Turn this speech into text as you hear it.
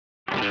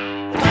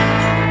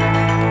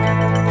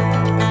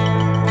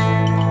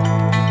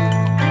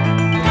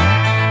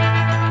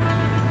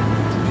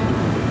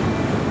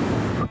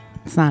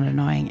It's not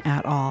annoying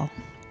at all.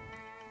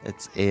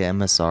 It's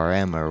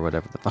AMSRM or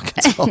whatever the fuck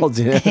it's called.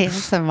 You know?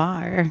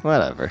 ASMR.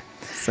 Whatever.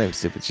 Same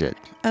stupid shit.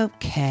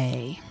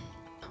 Okay.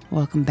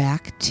 Welcome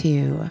back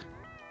to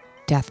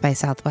Death by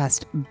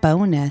Southwest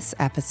bonus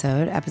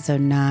episode. Episode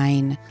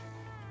 9.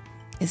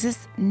 Is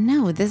this?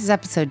 No, this is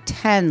episode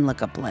 10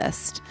 lookup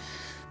list.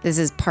 This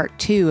is part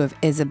 2 of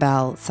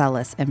Isabel,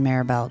 Celis, and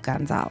Maribel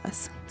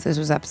Gonzalez. So this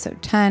was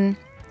episode 10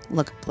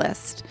 lookup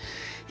list.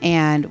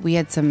 And we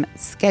had some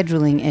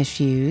scheduling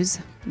issues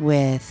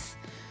with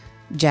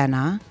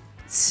Jenna,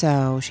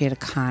 so she had a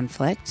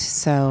conflict.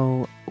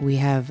 So we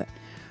have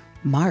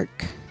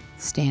Mark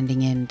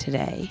standing in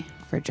today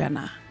for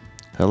Jenna.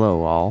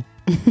 Hello, all.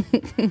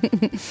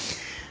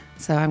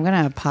 So I'm going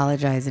to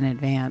apologize in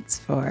advance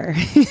for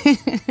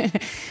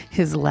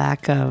his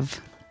lack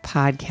of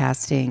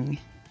podcasting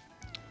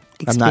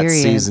experience. I'm not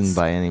seasoned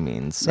by any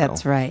means. So,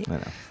 that's right. You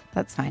know.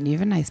 That's fine. You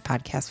have a nice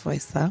podcast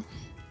voice, though.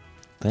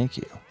 Thank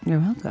you. You're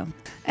welcome.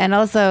 And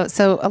also,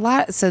 so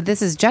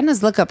this is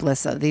Jenna's lookup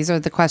list. So these are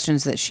the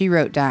questions that she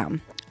wrote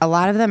down. A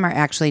lot of them are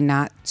actually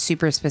not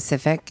super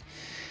specific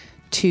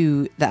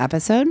to the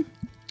episode,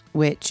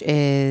 which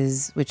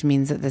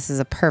means that this is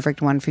a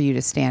perfect one for you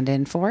to stand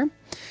in for.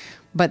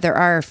 But there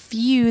are a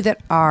few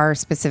that are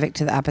specific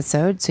to the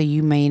episode, so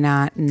you may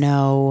not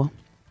know,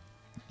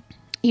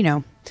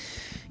 you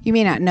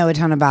may not know a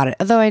ton about it.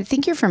 Although I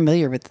think you're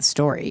familiar with the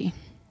story.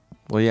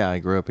 Well, yeah, I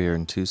grew up here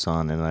in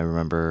Tucson, and I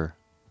remember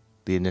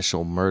the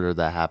initial murder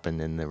that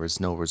happened, and there was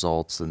no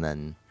results. And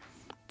then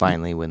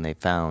finally, when they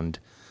found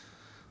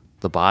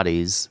the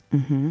bodies,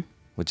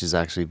 which is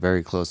actually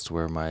very close to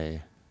where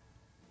my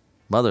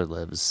mother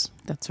lives.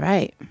 That's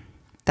right.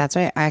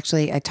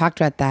 I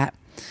talked about that.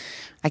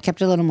 I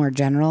kept it a little more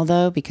general,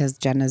 though, because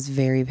Jenna's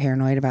very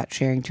paranoid about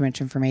sharing too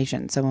much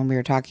information. So when we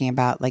were talking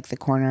about like the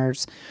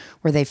corners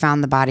where they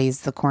found the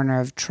bodies, the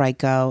corner of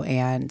Trico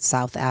and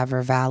South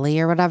Aver Valley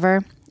or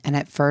whatever. And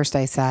at first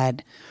I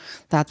said,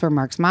 that's where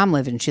Mark's mom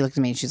lived. And she looked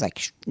at me and she's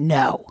like,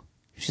 no.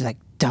 She's like,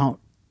 don't.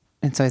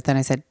 And so then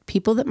I said,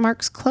 people that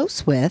Mark's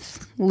close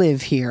with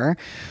live here.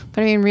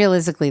 But I mean,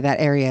 realistically, that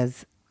area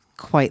is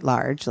quite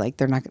large.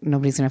 Like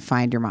nobody's going to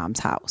find your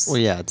mom's house. Well,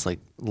 yeah, it's like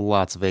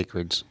lots of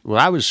acreage. What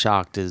I was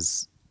shocked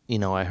is,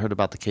 I heard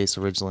about the case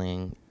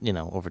originally and,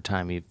 over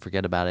time you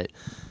forget about it,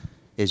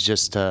 is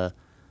just to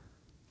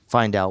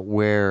find out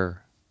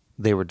where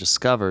they were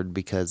discovered,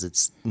 because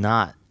it's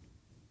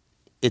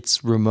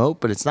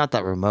remote, but it's not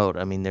that remote.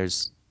 I mean,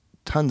 there's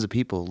tons of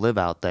people who live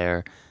out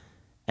there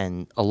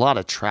and a lot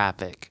of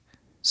traffic.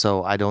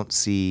 So I don't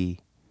see,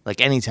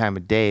 like, any time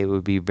of day, it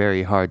would be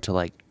very hard to,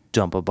 like,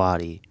 dump a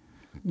body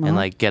and,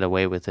 like, get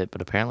away with it.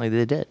 But apparently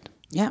they did.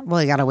 Yeah, well,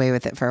 he got away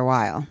with it for a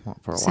while.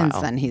 Since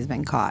then, he's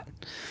been caught.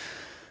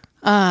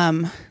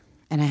 And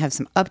I have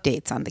some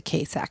updates on the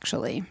case,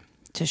 actually,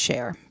 to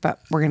share. But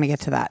we're going to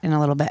get to that in a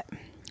little bit.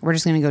 We're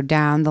just going to go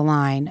down the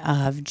line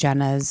of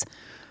Jenna's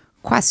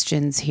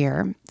questions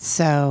here.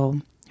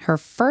 So her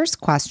first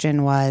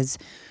question was,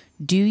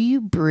 do you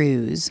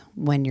bruise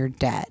when you're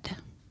dead?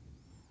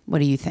 What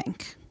do you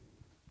think?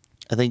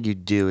 I think you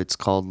do. It's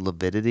called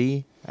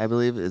lividity, I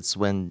believe. It's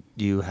when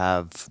you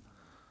have,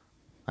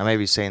 I may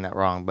be saying that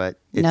wrong, but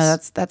it's, no,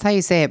 that's how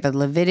you say it. But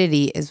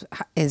lividity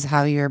is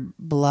how your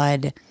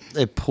blood,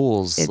 it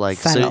pools, it like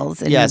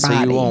settles in your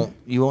body. So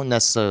you won't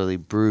necessarily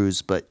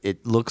bruise, but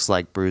it looks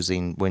like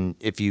bruising when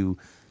if you're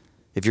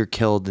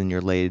killed and you're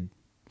laid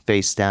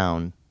face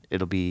down,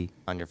 it'll be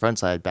on your front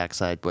side, back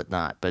side,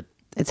 whatnot. But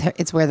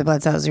it's where the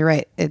blood cells. You're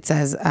right. It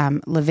says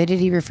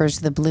lividity refers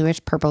to the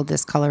bluish purple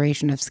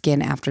discoloration of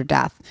skin after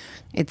death.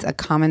 It's a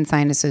common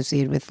sign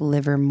associated with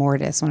livor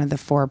mortis, one of the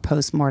 4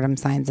 post-mortem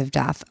signs of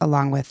death,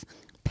 along with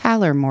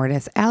pallor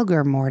mortis,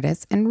 algor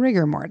mortis, and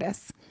rigor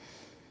mortis.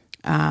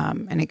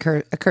 And it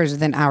occurs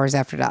within hours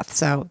after death.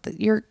 So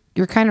you're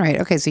kind of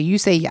right. Okay, so you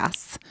say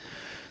yes,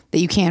 that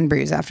you can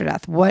bruise after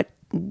death. What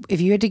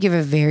if you had to give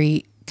a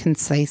very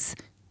concise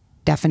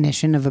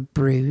definition of a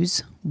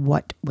bruise?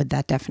 What would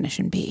that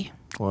definition be?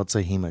 Well, it's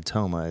a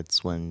hematoma.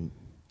 It's when...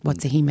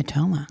 What's a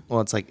hematoma? Well,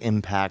 it's like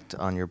impact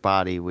on your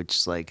body, which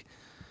is like,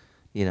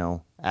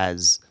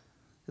 as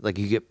like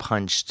you get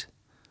punched,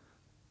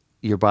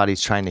 your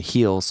body's trying to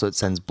heal, so it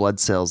sends blood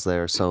cells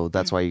there. So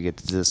that's why you get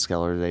the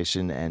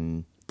discoloration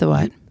and... The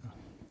what?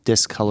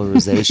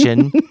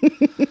 Discolorization.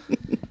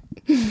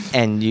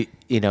 And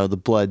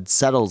the blood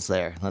settles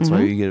there. That's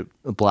why you get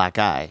a black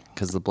eye,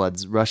 because the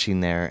blood's rushing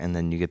there, and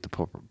then you get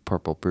the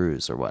purple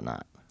bruise or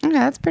whatnot. Okay,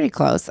 that's pretty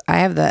close. I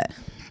have the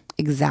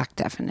exact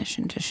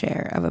definition to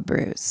share of a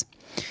bruise.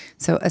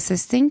 So a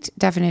succinct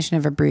definition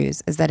of a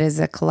bruise is that it is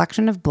a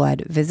collection of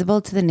blood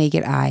visible to the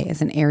naked eye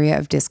as an area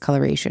of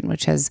discoloration,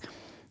 which has,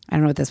 I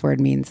don't know what this word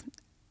means,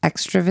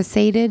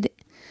 extravasated.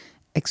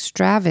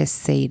 Spell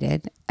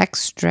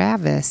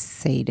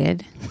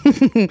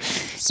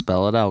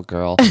it out,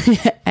 girl.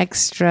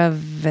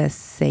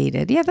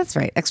 Extravasated. Yeah, that's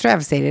right.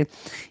 Extravasated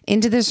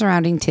into the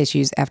surrounding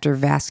tissues after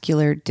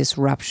vascular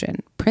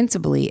disruption,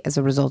 principally as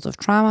a result of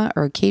trauma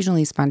or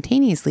occasionally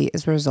spontaneously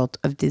as a result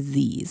of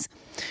disease.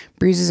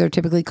 Bruises are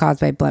typically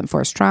caused by blunt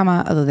force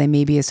trauma, although they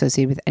may be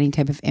associated with any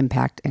type of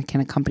impact and can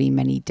accompany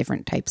many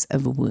different types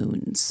of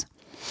wounds.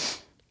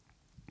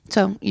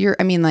 So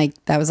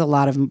that was a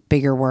lot of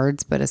bigger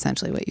words, but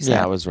essentially what you said.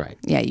 Yeah, I was right.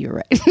 Yeah, you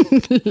were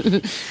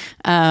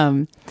right.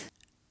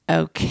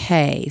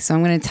 Okay, so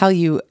I'm going to tell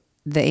you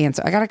the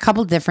answer. I got a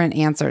couple different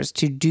answers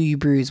to do you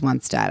bruise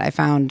once dead. I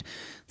found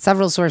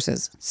several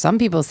sources. Some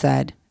people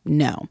said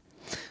no.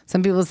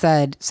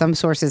 Some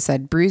sources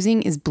said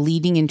bruising is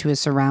bleeding into a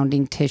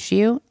surrounding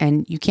tissue,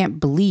 and you can't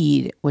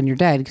bleed when you're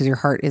dead because your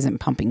heart isn't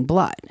pumping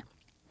blood.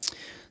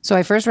 So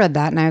I first read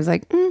that and I was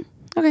like,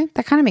 okay,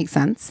 that kind of makes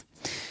sense.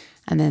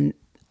 And then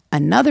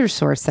another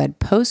source said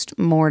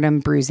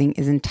post-mortem bruising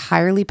is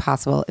entirely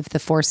possible if the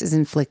force is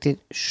inflicted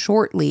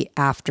shortly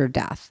after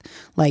death,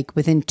 like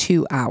within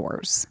 2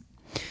 hours.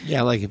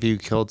 Yeah, like if you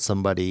killed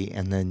somebody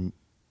and then,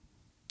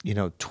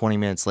 20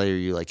 minutes later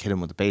you hit them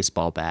with a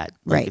baseball bat,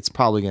 right. It's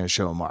probably going to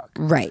show a mark.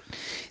 Right.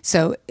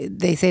 So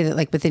they say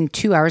that within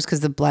 2 hours because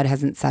the blood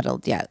hasn't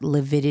settled yet,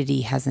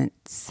 lividity hasn't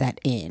set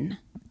in.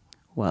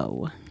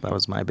 Whoa. That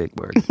was my big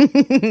word.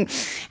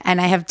 And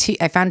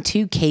I found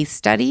 2 case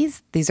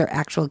studies. These are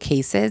actual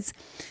cases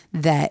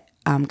that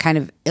kind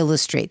of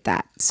illustrate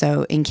that.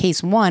 So in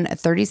case 1, a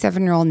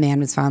 37-year-old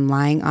man was found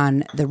lying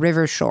on the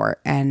river shore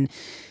and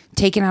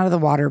taken out of the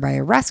water by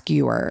a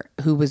rescuer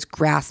who was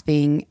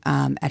grasping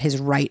at his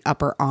right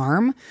upper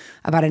arm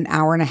about an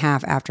hour and a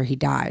half after he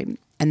died.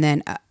 And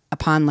then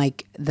upon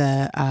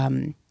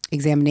the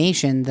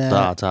examination, the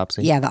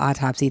autopsy. Yeah, the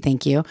autopsy.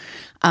 Thank you.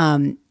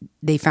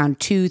 They found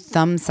 2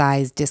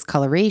 thumb-sized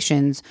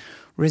discolorations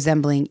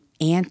resembling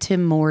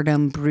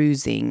antemortem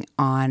bruising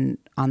on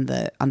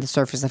the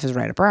surface of his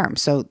right upper arm.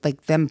 So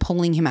them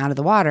pulling him out of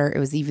the water, it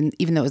was even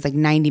though it was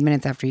 90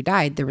 minutes after he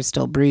died, there was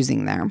still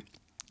bruising there.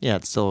 Yeah,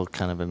 it's still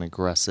kind of an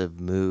aggressive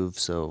move,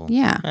 so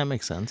yeah, that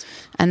makes sense.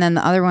 And then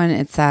the other one,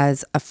 it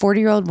says, a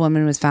 40-year-old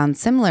woman was found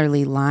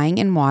similarly lying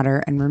in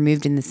water and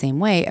removed in the same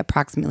way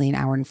approximately an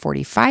hour and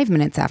 45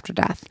 minutes after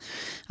death.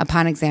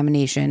 Upon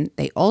examination,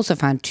 they also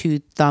found 2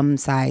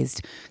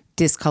 thumb-sized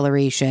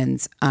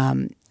discolorations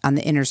on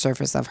the inner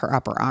surface of her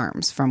upper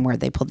arms from where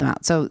they pulled them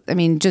out. So,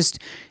 just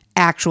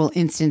actual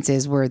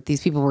instances where these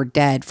people were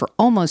dead for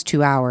almost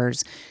 2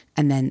 hours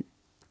and then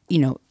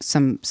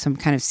some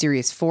kind of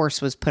serious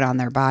force was put on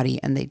their body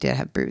and they did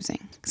have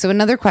bruising. So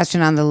another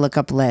question on the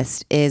lookup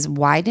list is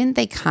why didn't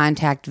they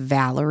contact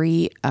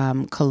Valerie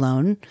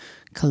Colon,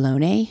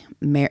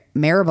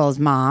 Maribel's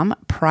mom,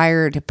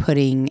 prior to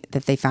putting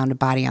that they found a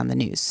body on the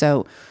news?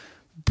 So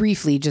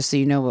briefly, just so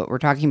you know what we're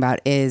talking about,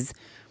 is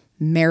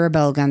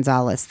Maribel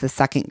Gonzalez, the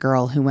second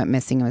girl who went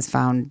missing and was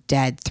found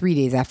dead 3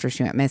 days after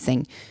she went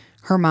missing.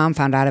 Her mom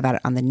found out about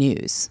it on the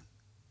news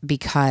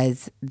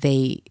because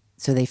they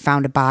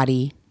found a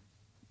body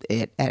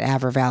at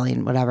Aver Valley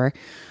and whatever.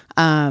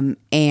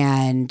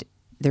 And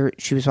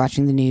she was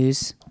watching the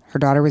news. Her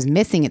daughter was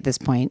missing at this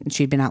point, and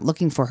she'd been out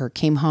looking for her,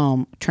 came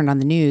home, turned on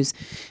the news,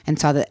 and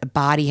saw that a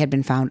body had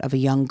been found of a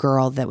young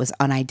girl that was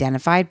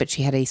unidentified, but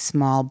she had a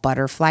small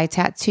butterfly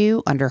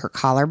tattoo under her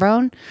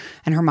collarbone.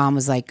 And her mom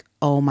was like,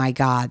 oh my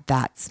God,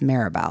 that's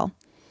Maribel.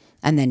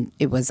 And then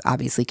it was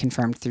obviously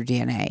confirmed through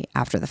DNA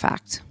after the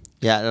fact.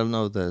 Yeah, I don't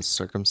know the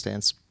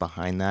circumstance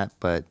behind that,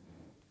 but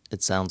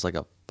it sounds like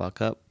a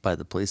fuck up by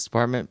the police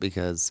department,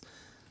 because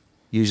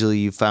usually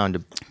you find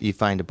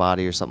a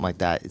body or something like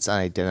that, it's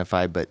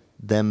unidentified, but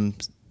them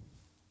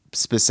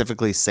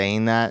specifically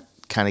saying that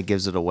kind of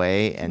gives it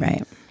away. And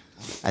right.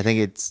 I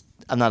think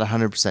I'm not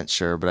 100%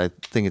 sure, but I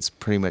think it's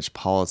pretty much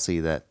policy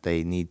that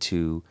they need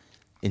to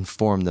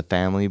inform the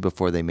family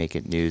before they make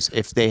it news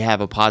if they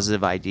have a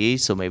positive ID.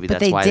 So maybe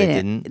that's why they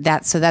didn't.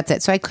 That's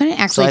it. So I couldn't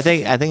actually. So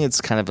I think it's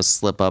kind of a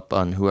slip up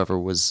on whoever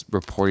was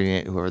reporting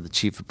it, whoever the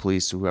chief of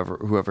police,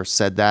 whoever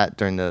said that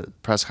during the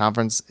press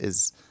conference,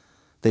 is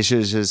they should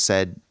have just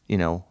said,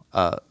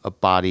 a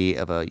body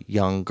of a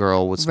young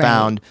girl was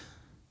found,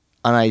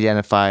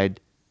 unidentified,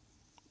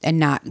 and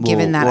not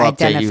given that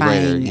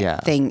identifying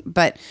thing.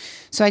 But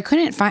so I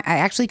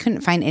actually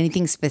couldn't find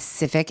anything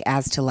specific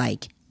as to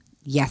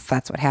yes,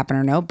 that's what happened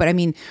or no. But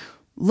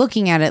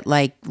looking at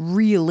it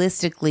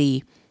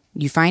realistically,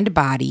 you find a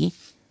body,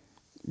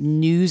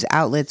 news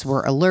outlets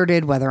were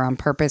alerted, whether on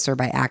purpose or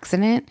by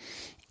accident,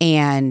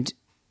 and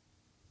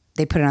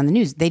they put it on the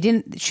news.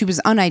 She was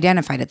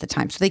unidentified at the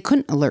time, so they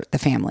couldn't alert the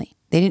family.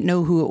 They didn't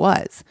know who it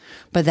was.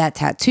 But that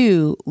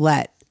tattoo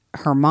let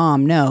her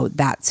mom know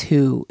that's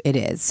who it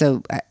is.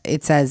 So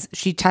it says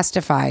she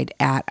testified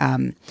at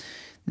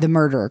the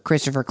murderer,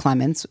 Christopher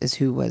Clements, is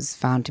who was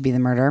found to be the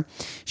murderer.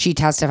 She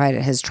testified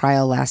at his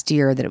trial last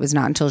year that it was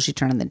not until she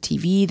turned on the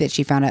TV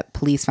that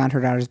police found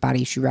her daughter's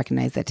body. She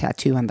recognized the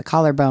tattoo on the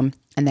collarbone,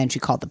 and then she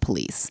called the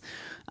police.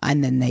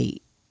 And then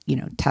they,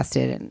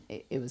 tested, and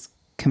it was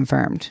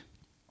confirmed.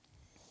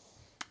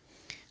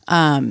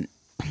 And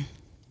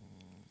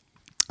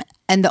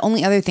the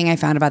only other thing I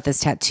found about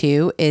this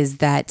tattoo is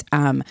that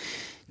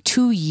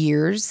 2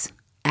 years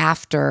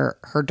after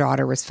her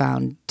daughter was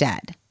found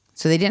dead,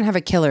 so they didn't have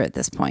a killer at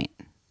this point.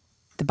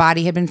 The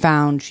body had been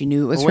found. She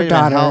knew it was Well, her wait a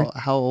minute, daughter.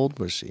 How old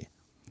was she?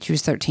 She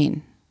was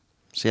 13.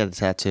 She had a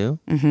tattoo?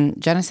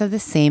 Jenna said the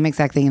same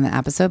exact thing in the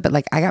episode, but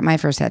like I got my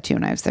first tattoo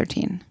when I was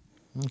 13.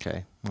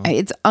 Okay.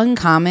 It's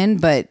uncommon,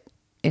 but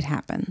it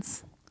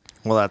happens.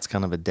 Well, that's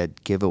kind of a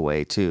dead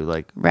giveaway too.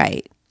 Like,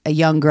 right. A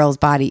young girl's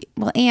body.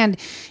 Well, and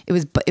it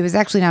was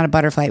actually not a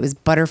butterfly. It was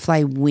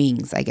butterfly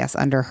wings, I guess,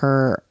 under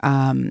her,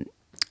 I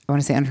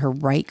want to say under her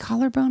right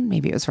collarbone.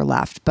 Maybe it was her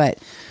left. But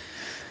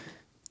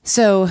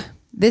so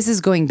this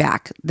is going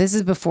back. This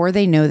is before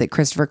they know that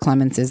Christopher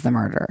Clements is the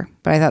murderer.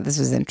 But I thought this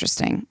was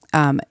interesting.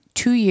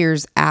 2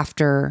 years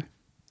after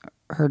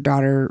her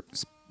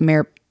daughter's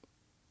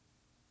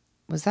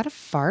was that a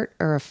fart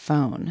or a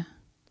phone?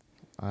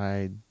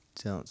 I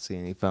don't see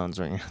any phones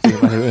ringing. I think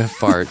it might have been a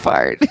fart.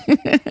 Fart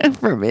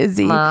from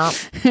Izzy.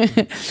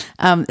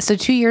 So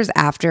 2 years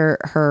after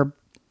her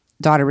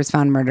daughter was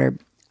found murdered,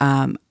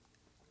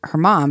 her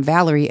mom,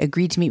 Valerie,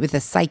 agreed to meet with a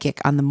psychic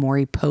on the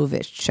Maury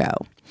Povich show.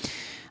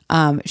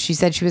 She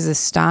said she was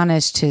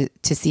astonished to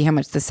see how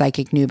much the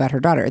psychic knew about her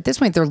daughter. At this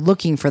point, they're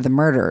looking for the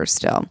murderer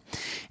still.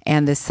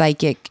 And the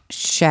psychic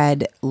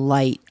shed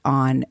light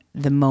on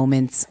the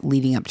moments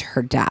leading up to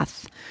her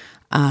death.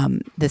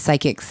 The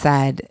psychic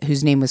said,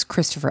 whose name was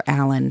Christopher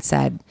Allen,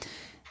 said,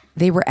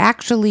 it was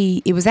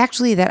actually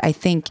that I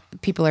think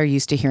people are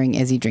used to hearing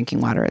Izzy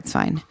drinking water. It's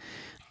fine.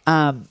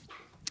 I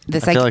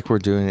feel like we're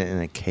doing it in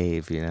a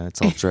cave,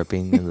 it's all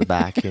dripping in the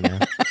back,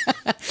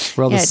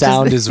 Well, the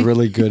sound is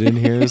really good in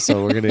here,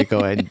 so we're going to go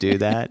ahead and do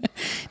that.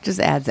 Just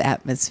adds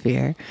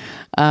atmosphere.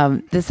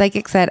 The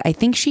psychic said, I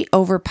think she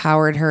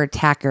overpowered her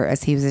attacker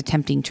as he was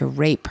attempting to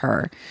rape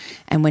her.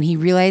 And when he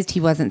realized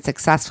he wasn't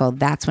successful,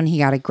 that's when he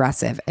got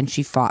aggressive and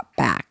she fought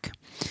back.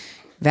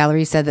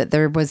 Valerie said that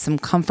there was some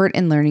comfort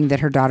in learning that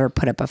her daughter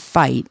put up a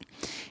fight.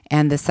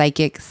 And the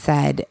psychic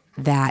said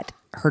that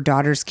her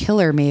daughter's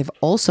killer may have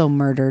also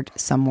murdered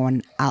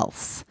someone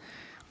else.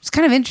 It's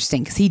kind of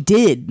interesting because he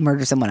did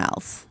murder someone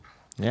else.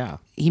 Yeah.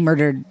 He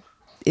murdered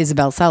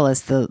Isabel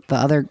Celis, the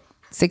other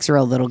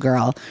 6-year-old little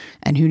girl.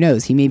 And who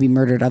knows, he maybe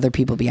murdered other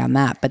people beyond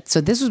that. But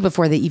so this was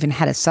before they even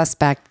had a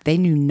suspect. They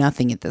knew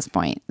nothing at this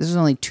point. This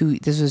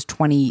was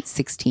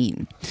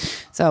 2016.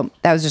 So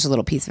that was just a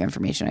little piece of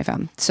information I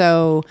found.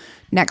 So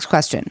next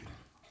question.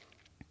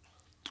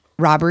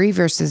 Robbery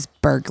versus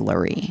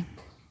burglary.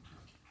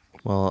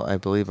 Well, I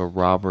believe a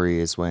robbery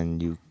is when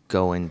you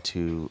go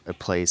into a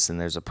place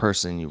and there's a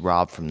person you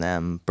rob from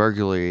them.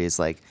 Burglary is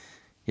like,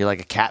 you're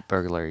like a cat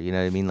burglar, you know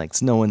what I mean? Like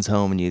it's no one's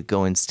home and you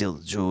go and steal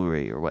the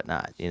jewelry or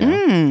whatnot,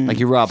 Like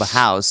you rob a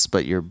house,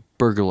 but you're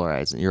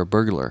burglarizing. You're a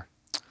burglar.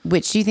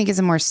 Which do you think is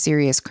a more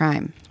serious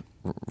crime?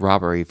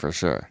 Robbery for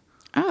sure.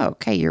 Oh,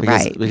 okay, you're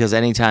right. Because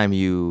anytime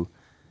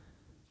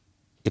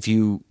if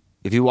you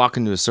walk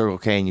into a Circle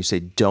K and you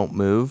say, don't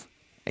move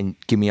and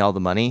give me all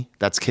the money,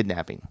 that's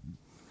kidnapping.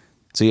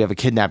 So you have a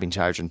kidnapping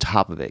charge on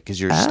top of it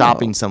because you're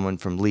stopping someone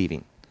from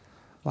leaving.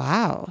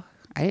 Wow.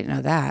 I didn't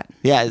know that.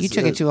 Yeah. You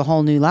took it to a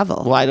whole new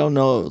level. Well, I don't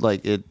know.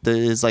 Like, it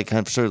is like,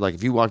 I'm sure, like,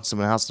 if you walk to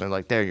someone's house and they're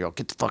like, there, you're like,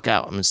 get the fuck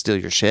out. I'm going to steal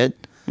your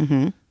shit.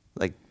 Mm-hmm.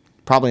 Like,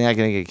 probably not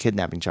going to get a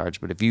kidnapping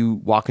charge. But if you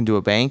walk into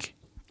a bank.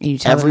 And you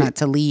tell them not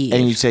to leave.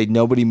 And you say,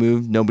 nobody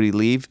move, nobody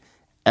leave.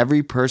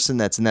 Every person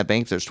that's in that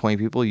bank, if there's 20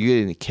 people,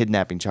 you get a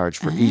kidnapping charge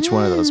for each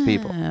one of those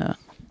people.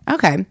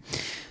 Okay.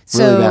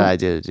 So, really bad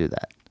idea to do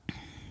that.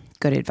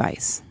 Good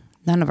advice.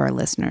 None of our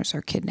listeners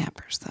are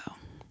kidnappers, though.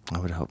 I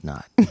would hope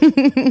not.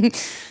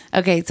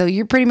 Okay, so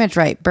you're pretty much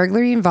right.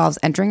 Burglary involves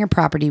entering a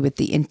property with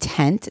the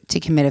intent to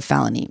commit a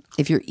felony.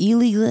 If you're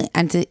illegally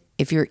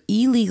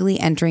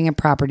entering a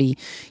property,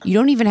 you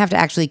don't even have to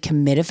actually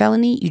commit a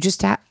felony. You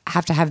just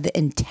have to have the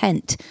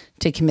intent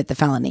to commit the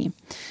felony.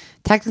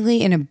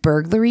 Technically, in a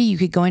burglary, you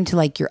could go into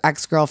like your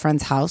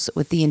ex-girlfriend's house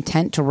with the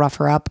intent to rough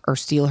her up or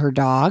steal her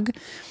dog.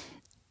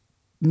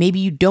 Maybe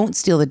you don't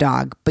steal the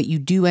dog, but you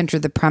do enter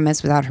the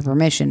premise without her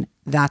permission.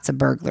 That's a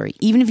burglary,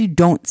 even if you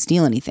don't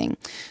steal anything.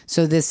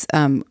 So this,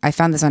 I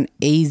found this on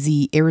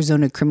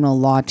Arizona Criminal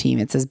Law Team.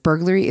 It says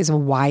burglary is a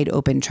wide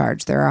open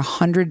charge. There are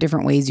 100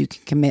 different ways you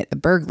can commit a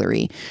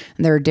burglary,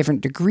 and there are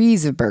different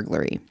degrees of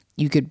burglary.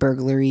 You could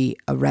burglary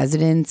a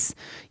residence.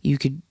 You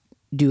could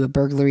do a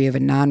burglary of a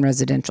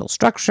non-residential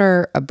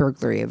structure, a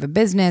burglary of a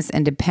business,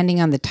 and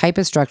depending on the type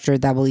of structure,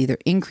 that will either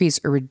increase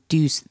or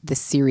reduce the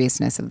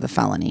seriousness of the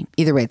felony.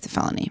 Either way, it's a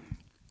felony.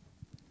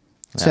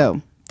 Yeah.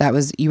 So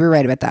you were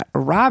right about that. A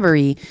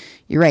robbery,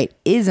 you're right,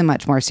 is a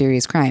much more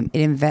serious crime.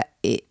 It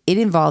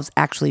involves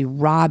actually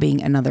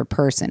robbing another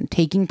person,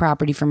 taking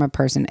property from a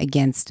person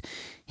against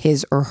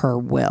his or her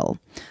will.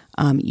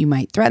 You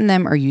might threaten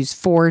them or use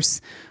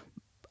force.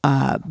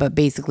 But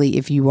basically,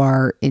 if you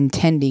are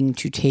intending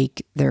to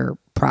take their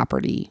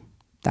property,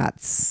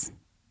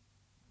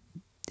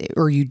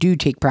 or you do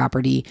take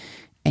property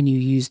and you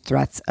use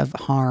threats of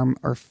harm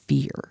or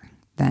fear,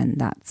 then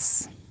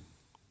that's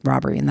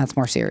robbery, and that's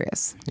more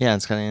serious. Yeah,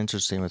 it's kind of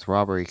interesting with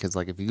robbery because,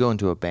 like, if you go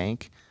into a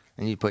bank,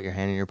 and you put your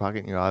hand in your pocket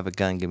and you all have a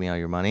gun, give me all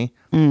your money,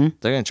 they're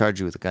going to charge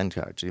you with a gun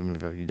charge, even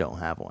if you don't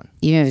have one.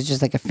 Even if it's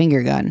just like a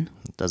finger gun.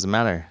 It doesn't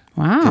matter.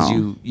 Wow.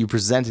 Because you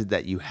presented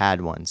that you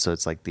had one, so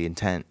it's like the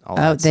intent. All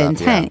that the stuff,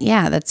 intent.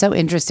 Yeah, that's so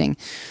interesting.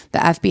 The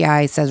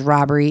FBI says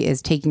robbery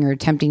is taking or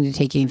attempting to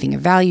take anything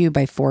of value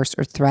by force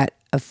or threat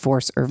of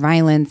force or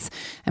violence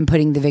and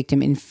putting the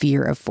victim in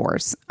fear of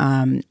force.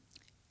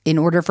 In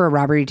order for a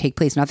robbery to take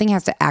place, nothing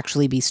has to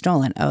actually be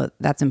stolen. Oh,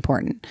 that's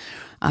important.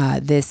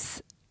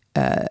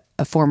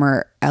 A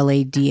former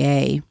LA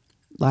DA,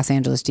 Los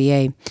Angeles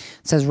DA,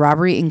 says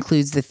robbery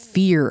includes the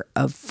fear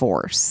of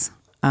force.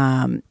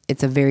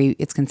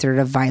 It's considered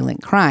a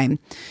violent crime.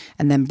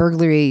 And then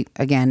burglary,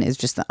 again, is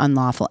just the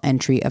unlawful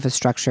entry of a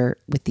structure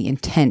with the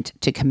intent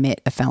to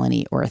commit a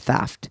felony or a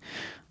theft.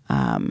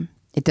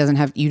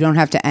 You don't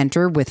have to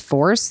enter with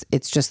force.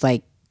 It's just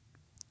like,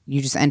 you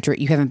just enter it.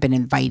 You haven't been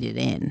invited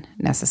in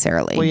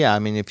necessarily. Well, yeah. I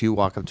mean, if you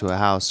walk up to a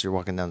house, you're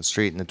walking down the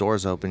street and the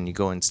door's open, you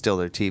go and steal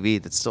their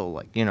TV. That's still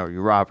like, you're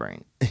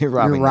robbing. You're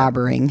robbing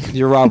them.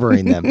 You're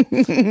robbing them.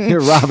 You're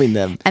robbing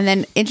them. And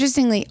then,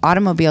 interestingly,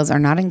 automobiles are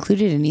not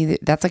included in either.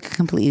 That's like a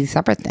completely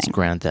separate thing. It's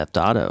Grand Theft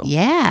Auto.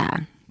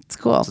 Yeah, it's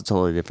cool. It's a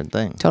totally different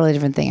thing. Totally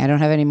different thing. I don't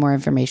have any more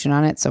information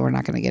on it, so we're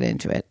not going to get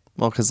into it.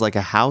 Well, because like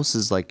a house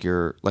is like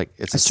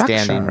it's a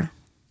standing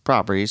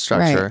property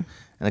structure. Right.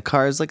 And a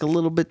car is like a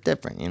little bit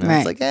different, Right.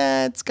 It's like,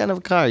 it's kind of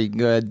a car. You can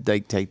go ahead and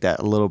like take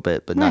that a little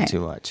bit, but not too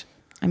much.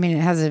 I mean,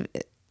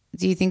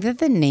 do you think that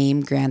the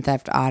name Grand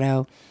Theft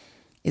Auto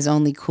is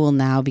only cool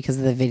now because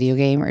of the video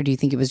game, or do you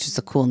think it was just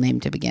a cool name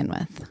to begin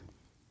with?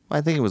 Well,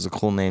 I think it was a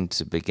cool name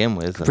to begin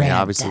with.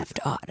 Grand Theft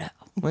Auto.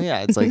 Well,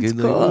 yeah, it's like, it's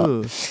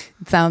cool. It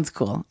sounds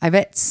cool. I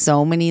bet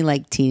so many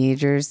like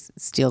teenagers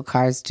steal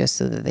cars just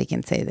so that they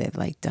can say they've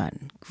like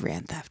done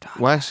Grand Theft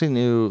Auto. Well, I actually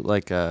knew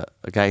like a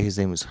guy whose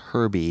name was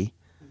Herbie.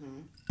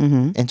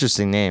 Mm-hmm.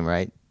 Interesting name,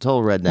 right?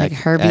 Total redneck. Like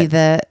Herbie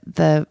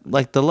the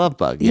like the love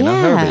bug,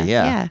 Herbie,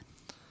 yeah.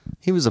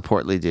 He was a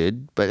portly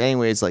dude, but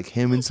anyways, like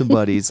him and some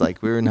buddies,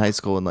 like we were in high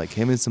school, and like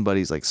him and some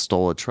buddies like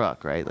stole a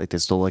truck, right? Like they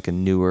stole like a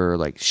newer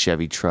like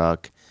Chevy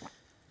truck,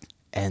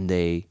 and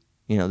they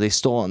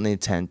stole it in the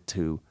intent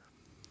to.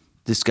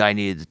 This guy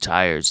needed the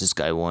tires. This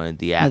guy wanted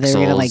the axles. They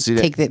were gonna like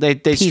take they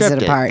piece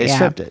it apart. They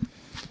stripped it,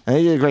 and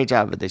they did a great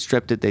job. But they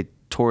stripped it. They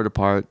tore it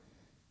apart,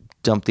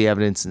 dumped the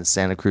evidence in the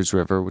Santa Cruz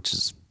River, which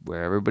is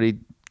where everybody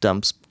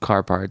dumps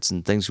car parts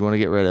and things you want to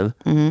get rid of.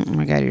 Mm-hmm. Oh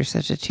my God, you're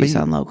such a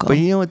Tucson local. But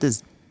you know what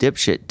this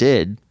dipshit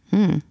did?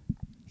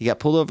 He got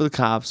pulled over the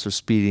cops for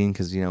speeding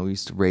because, we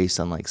used to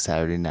race on like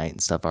Saturday night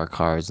and stuff, our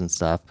cars and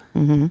stuff.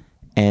 Mm-hmm.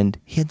 And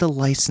he had the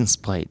license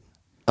plate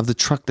of the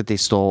truck that they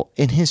stole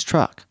in his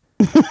truck.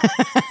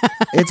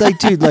 It's like,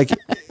 dude, like,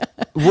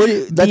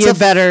 that's a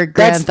better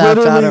Grand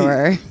Theft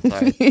Auto.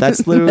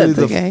 That's literally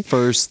the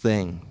first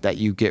thing that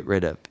you get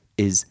rid of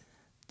is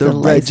the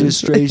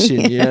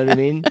registration. You know what I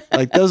mean?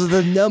 Like those are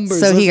the numbers.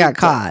 So he got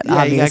caught,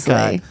 obviously. He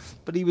got caught.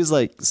 But he was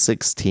like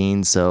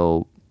 16,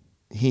 so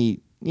he,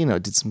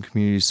 did some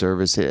community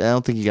service. I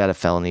don't think he got a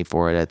felony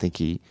for it. I think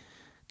he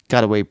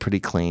got away pretty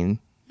clean.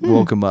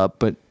 Woke him up,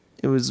 but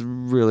it was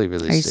really,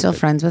 really Are you still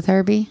friends with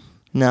Herbie?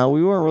 No,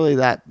 we weren't really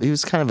that. He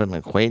was kind of an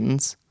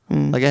acquaintance.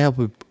 Like I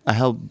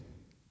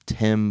helped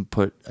him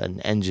put an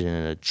engine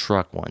in a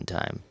truck one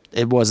time.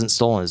 It wasn't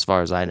stolen as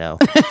far as I know.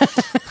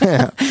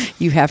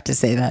 You have to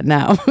say that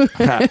now.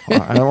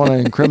 I don't want to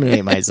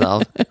incriminate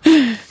myself.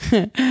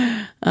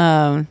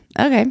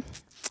 Okay.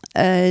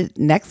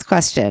 Next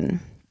question.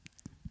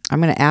 I'm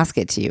going to ask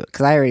it to you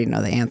because I already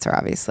know the answer,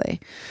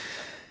 obviously.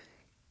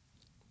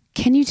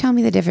 Can you tell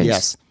me the difference?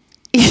 Yes.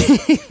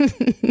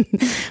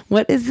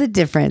 What is the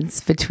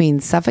difference between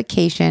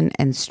suffocation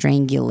and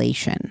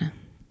strangulation?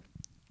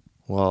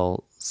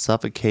 Well,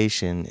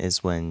 suffocation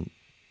is when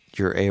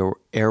your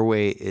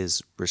airway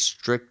is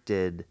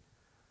restricted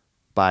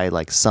by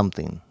like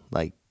something,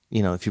 like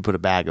if you put a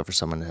bag over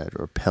someone's head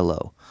or a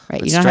pillow. Right,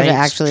 but you don't have to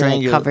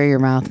actually cover your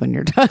mouth when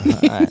you're talking.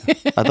 I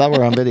thought we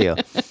were on video.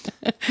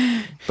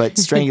 But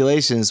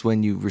strangulation is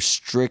when you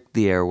restrict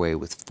the airway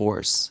with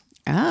force.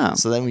 Oh,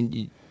 so then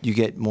when you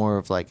get more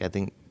of like, I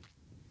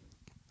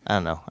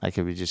don't know, I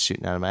could be just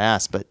shooting out of my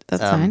ass, but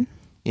that's fine.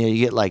 You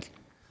get like.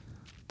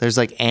 There's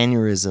like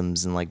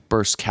aneurysms and like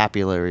burst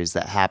capillaries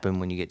that happen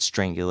when you get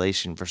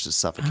strangulation versus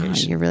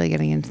suffocation. Oh, you're really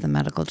getting into the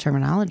medical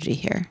terminology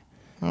here.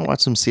 I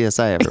watch some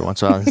CSI every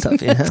once in a while and stuff.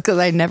 That's because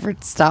I never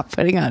stop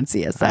putting on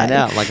CSI. I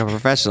know, like a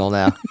professional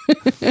now.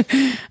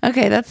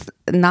 Okay, that's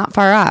not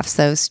far off.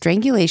 So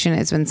strangulation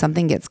is when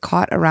something gets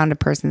caught around a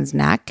person's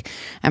neck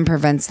and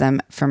prevents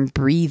them from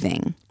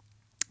breathing.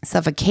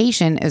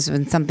 Suffocation is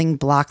when something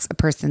blocks a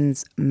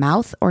person's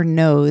mouth or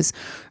nose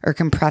or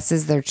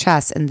compresses their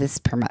chest, and this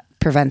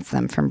prevents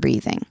them from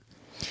breathing.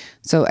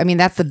 So, I mean,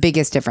 that's the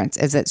biggest difference,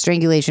 is that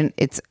strangulation,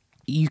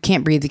 you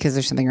can't breathe because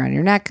there's something around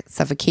your neck.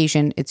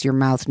 Suffocation, it's your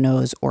mouth,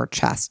 nose, or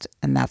chest,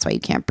 and that's why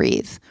you can't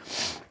breathe.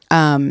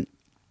 From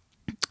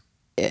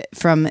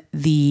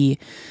the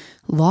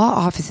law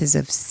offices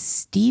of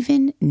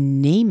Stephen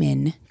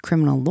Naiman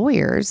criminal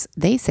lawyers,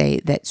 they say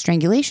that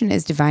strangulation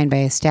is defined by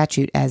a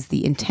statute as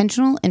the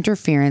intentional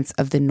interference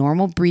of the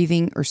normal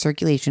breathing or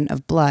circulation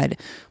of blood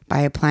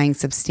by applying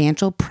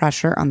substantial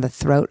pressure on the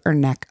throat or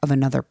neck of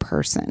another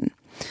person.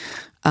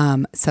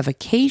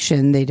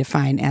 Suffocation, they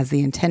define as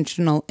the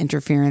intentional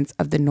interference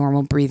of the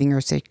normal breathing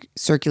or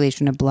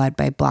circulation of blood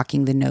by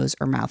blocking the nose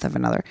or mouth of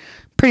another.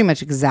 Pretty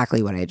much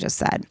exactly what I just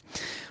said.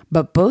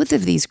 But both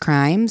of these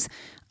crimes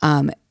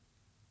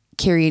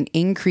carry an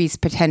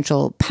increased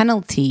potential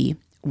penalty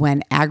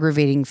when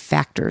aggravating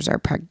factors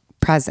are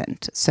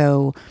present.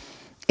 So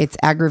it's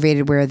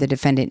aggravated where the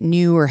defendant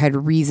knew or had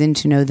reason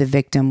to know the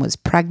victim was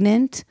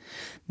pregnant,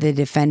 the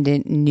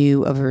defendant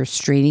knew of a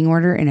restraining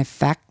order in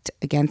effect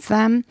against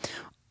them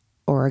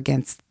or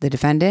against the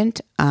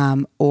defendant,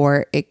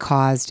 or it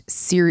caused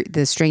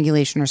the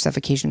strangulation or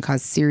suffocation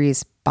caused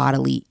serious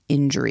bodily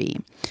injury,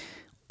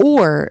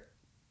 or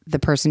the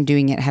person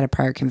doing it had a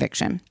prior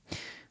conviction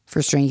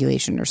for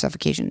strangulation or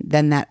suffocation.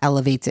 Then that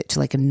elevates it to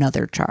like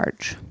another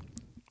charge.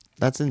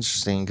 That's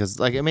interesting because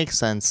like it makes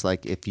sense.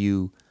 Like if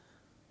you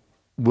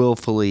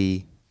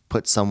willfully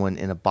put someone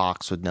in a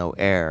box with no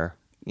air,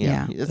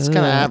 yeah, it's kind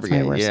of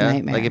abrogate. Yeah,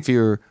 nightmare. like if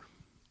you're,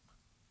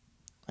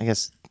 I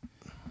guess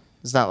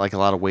it's not like a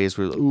lot of ways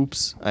where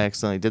oops, I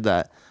accidentally did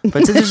that.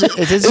 But it's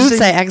interesting.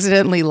 Oops, I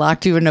accidentally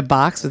locked you in a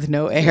box with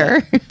no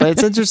air. Yeah. But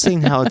it's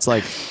interesting how it's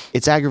like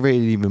it's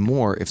aggravated even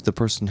more if the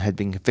person had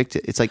been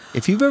convicted. It's like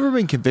if you've ever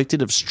been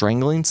convicted of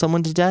strangling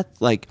someone to death,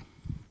 like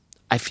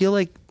I feel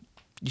like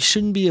you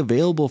shouldn't be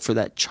available for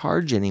that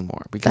charge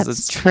anymore because that's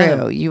it's true.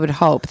 Kind of, you would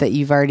hope that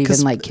you've already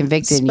been like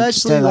convicted and you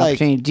still have the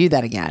opportunity to do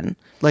that again.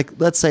 Like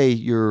let's say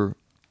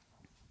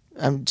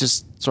I'm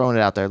just throwing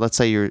it out there. Let's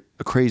say you're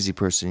a crazy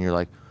person. You're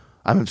like,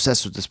 I'm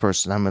obsessed with this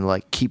person. I'm going to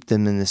like keep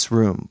them in this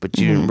room. But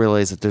you didn't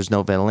realize that there's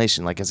no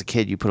ventilation. Like as a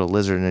kid, you put a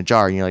lizard in a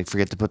jar and you like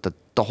forget to put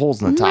the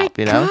holes in the top,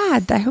 you know?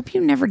 God, I hope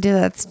you never did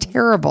that. That's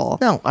terrible.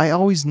 No, I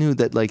always knew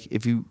that like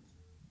if you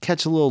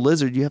catch a little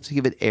lizard, you have to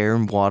give it air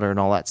and water and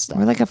all that stuff.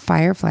 Or like a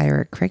firefly or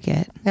a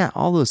cricket. Yeah,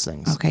 all those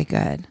things. Okay,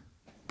 good.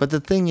 But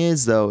the thing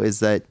is though, is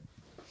that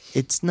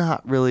it's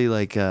not really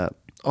like oh,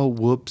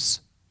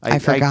 whoops. I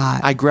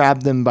forgot. I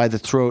grabbed them by the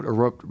throat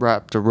or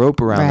wrapped a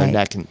rope around their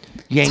neck and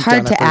yanked It's hard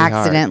on it to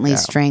accidentally hard.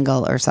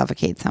 strangle or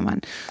suffocate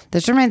someone.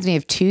 This reminds me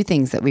of two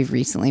things that we've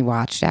recently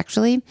watched,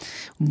 actually.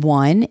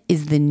 One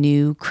is the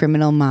new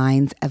Criminal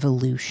Minds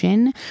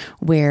Evolution,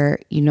 where,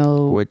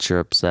 which you're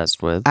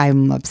obsessed with.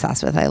 I'm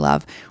obsessed with, I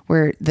love,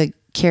 where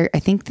I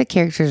think the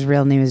character's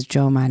real name is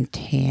Joe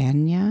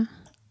Montana.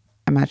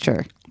 I'm not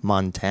sure.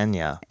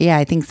 Montana. Yeah,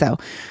 I think so.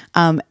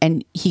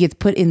 And he gets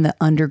put in the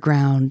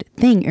underground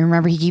thing. And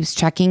remember, he keeps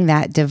checking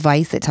that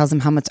device that tells him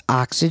how much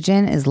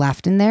oxygen is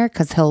left in there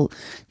because he'll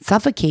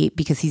suffocate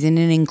because he's in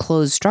an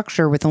enclosed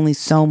structure with only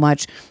so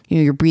much,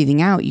 you're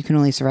breathing out. You can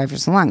only survive for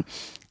so long.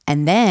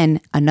 And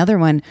then another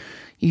one,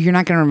 you're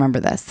not going to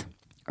remember this.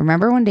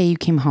 Remember one day you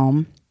came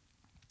home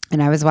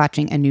and I was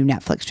watching a new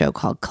Netflix show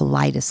called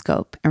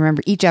Kaleidoscope. And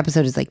remember, each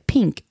episode is like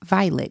pink,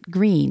 violet,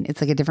 green.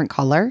 It's like a different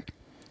color.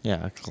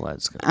 Yeah,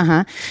 kaleidoscope.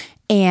 Uh-huh.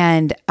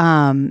 And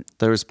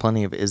there was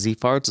plenty of Izzy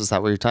farts. Is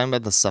that what you're talking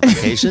about? The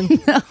suffocation?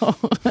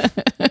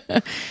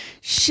 No.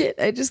 Shit,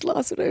 I just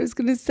lost what I was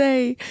going to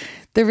say.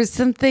 There was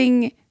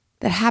something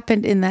that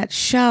happened in that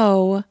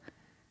show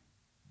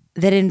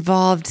that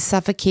involved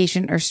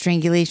suffocation or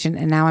strangulation,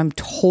 and now I'm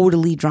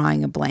totally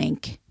drawing a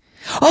blank.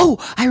 Oh,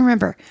 I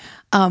remember.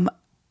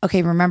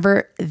 Okay,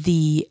 remember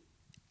the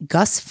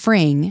Gus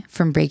Fring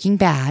from Breaking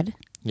Bad?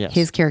 Yes.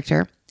 His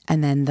character.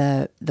 And then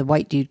the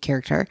white dude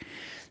character,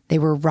 they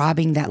were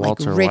robbing that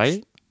Walter like rich.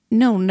 White?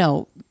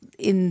 No,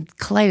 in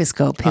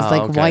Kaleidoscope, his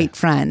white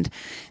friend,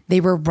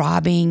 they were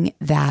robbing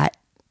that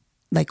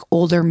like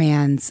older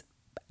man's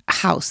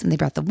house, and they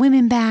brought the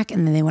women back,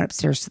 and then they went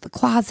upstairs to the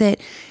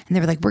closet, and they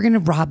were like, "We're gonna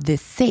rob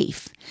this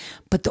safe,"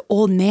 but the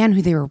old man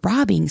who they were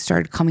robbing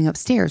started coming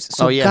upstairs.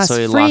 So Gus so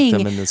he Fring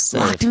locked him in the safe.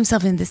 Locked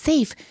himself in the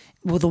safe.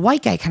 Well, the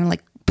white guy kind of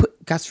like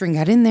Gus Fring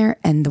got in there,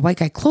 and the white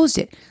guy closed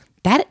it.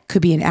 That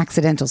could be an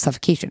accidental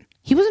suffocation.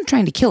 He wasn't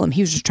trying to kill him.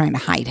 He was just trying to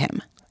hide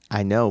him.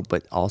 I know,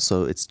 but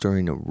also it's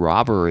during a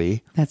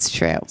robbery. That's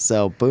true.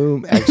 So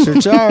boom, extra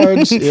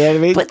charge. You know what I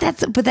mean? But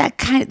that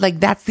kind of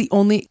like, that's the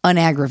only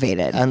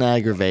unaggravated.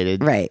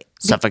 Right.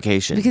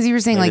 Suffocation. Because you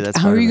were saying Maybe like,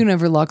 how are you going to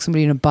ever lock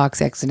somebody in a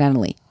box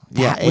accidentally?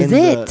 That was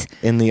it.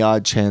 In the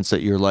odd chance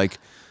that you're like,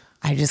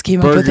 I just came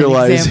up with an example.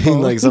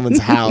 Burglarizing like someone's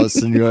house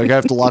and you're like, I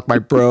have to lock my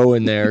bro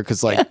in there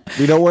because like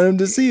we don't want him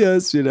to see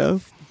us,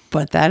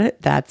 But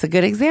that's a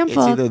good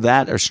example. It's either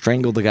that or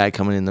strangle the guy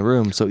coming in the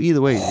room. So either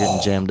way, you're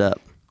getting jammed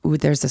up. Ooh,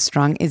 there's a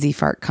strong Izzy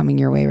fart coming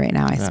your way right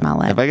now. I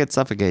smell it. If I get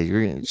suffocated,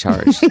 you're getting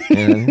charged.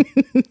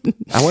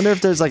 I wonder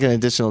if there's like an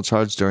additional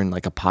charge during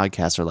like a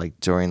podcast or like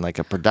during like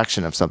a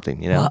production of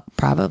something, Well,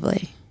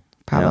 probably.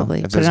 If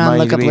Put there's it on money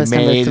lookup to be list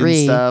made number 3.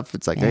 and stuff,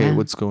 it's like, Yeah. hey,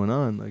 what's going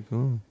on? Like,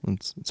 oh,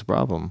 it's a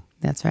problem.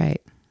 That's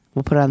right.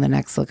 We'll put it on the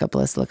next lookup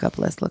list.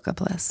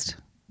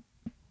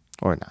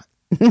 Or not.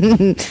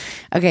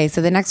 Okay,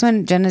 so the next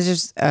one, Jenna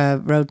just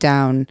wrote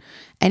down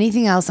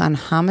anything else on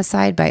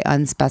homicide by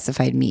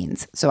unspecified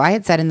means. So I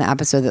had said in the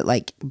episode that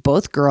like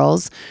both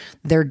girls,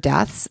 their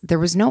deaths, there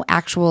was no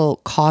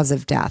actual cause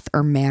of death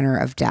or manner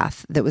of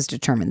death that was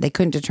determined. They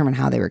couldn't determine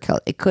how they were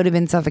killed. It could have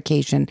been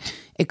suffocation.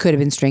 It could have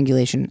been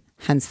strangulation,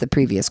 hence the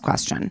previous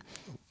question.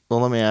 Well,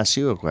 let me ask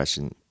you a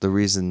question. The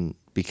reason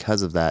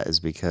because of that is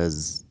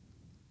because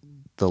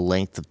the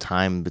length of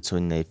time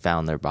between they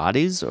found their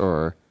bodies,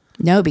 or...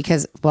 No,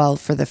 because, well,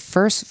 for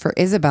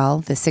Isabel,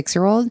 the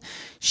 6-year-old,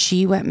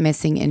 she went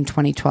missing in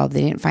 2012.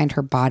 They didn't find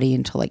her body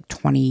until like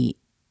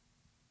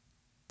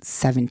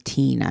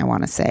 2017, I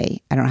want to say.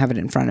 I don't have it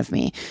in front of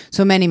me.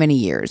 So many, many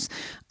years.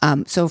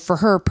 So for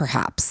her,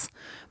 perhaps.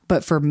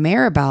 But for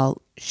Maribel,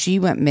 she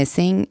went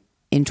missing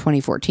in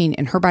 2014,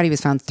 and her body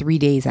was found 3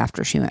 days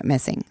after she went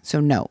missing.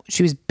 So no,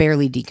 she was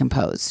barely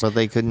decomposed. But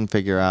they couldn't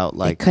figure out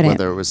like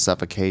whether it was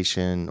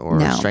suffocation or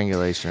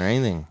strangulation or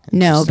anything.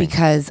 No,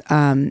 because...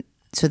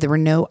 So there were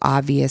no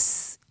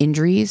obvious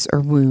injuries or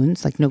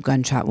wounds, like no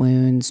gunshot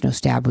wounds, no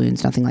stab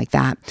wounds, nothing like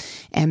that.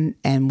 And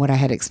what I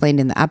had explained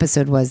in the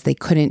episode was they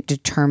couldn't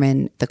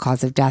determine the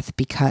cause of death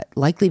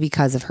likely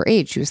because of her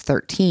age. She was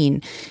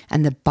 13,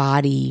 and the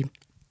body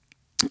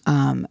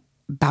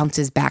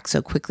bounces back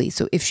so quickly.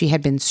 So if she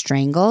had been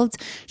strangled,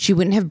 she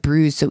wouldn't have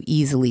bruised so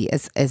easily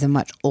as a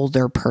much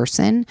older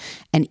person.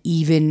 And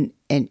even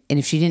and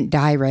if she didn't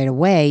die right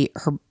away,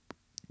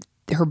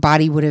 her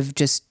body would have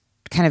just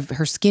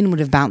her skin would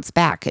have bounced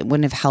back. It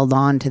wouldn't have held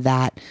on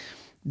to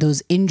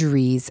those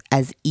injuries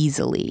as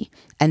easily.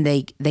 And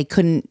they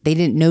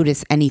didn't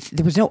notice anything.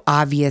 There was no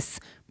obvious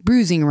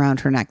bruising around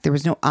her neck. There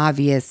was no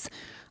obvious,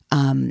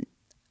 blood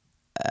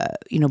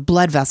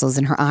vessels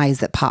in her eyes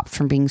that popped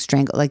from being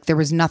strangled. Like there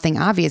was nothing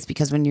obvious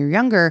because when you're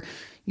younger,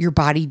 your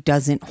body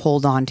doesn't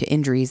hold on to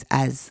injuries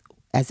as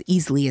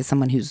easily as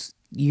someone who's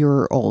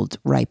your old,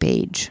 ripe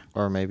age.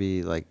 Or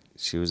maybe like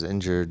she was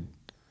injured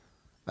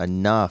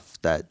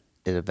enough that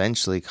it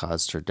eventually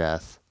caused her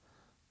death,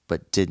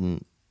 but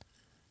didn't,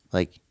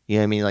 like, you know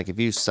what I mean? Like if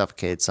you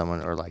suffocate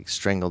someone or like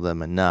strangle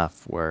them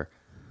enough where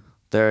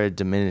they're a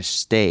diminished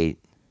state,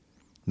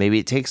 maybe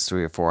it takes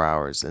 3 or 4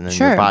 hours and then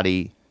your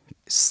body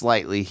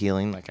slightly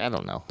healing. Like, I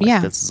don't know.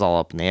 Like, this is all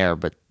up in the air,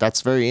 but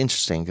that's very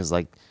interesting because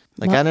I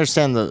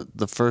understand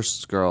the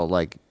first girl,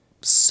 like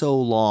so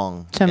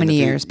long. So many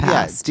years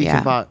passed.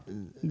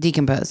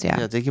 Decomposed. Yeah.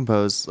 Yeah,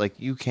 decomposed. Like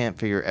you can't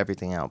figure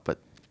everything out, but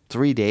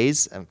 3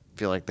 days, I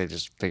feel like they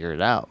just figured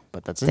it out,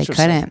 but that's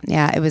interesting. They couldn't.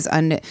 Yeah, it was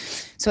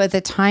so at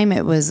the time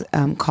it was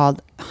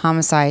called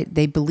homicide.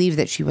 They believed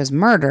that she was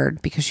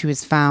murdered because she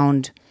was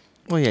found.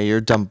 Well, yeah, you're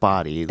a dumped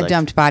body. A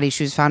dumped body.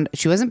 She was found.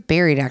 She wasn't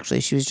buried actually.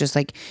 She was just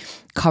like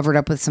covered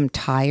up with some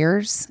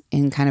tires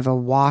in kind of a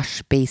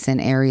wash basin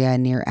area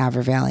near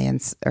Aver Valley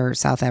or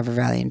South Aver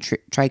Valley and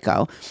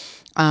Trico.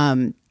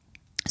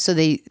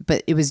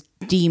 But it was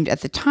deemed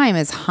at the time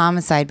as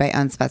homicide by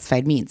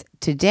unspecified means.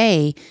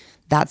 Today,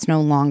 that's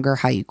no longer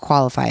how you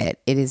qualify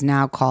it. It is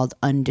now called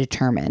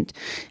undetermined.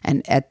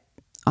 And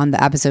on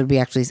the episode,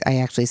 I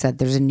actually said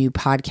there's a new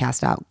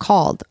podcast out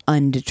called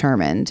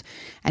Undetermined,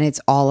 and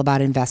it's all about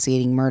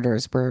investigating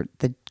murders where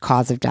the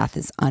cause of death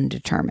is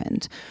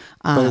undetermined.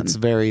 But it's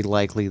very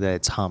likely that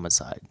it's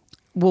homicide.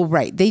 Well,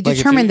 right. They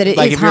determined that it is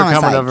homicide. If you're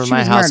coming over to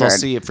my house, murdered. I'll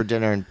see you for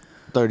dinner in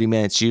 30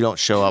 minutes. You don't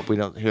show up. We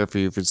don't hear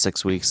from you for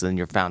 6 weeks. And then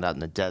you're found out in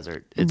the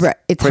desert. It's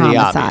pretty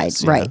homicide,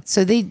 obvious, right? Know?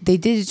 So they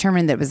did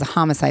determine that it was a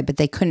homicide, but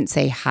they couldn't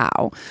say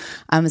how.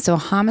 So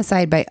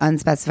homicide by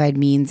unspecified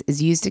means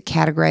is used to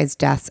categorize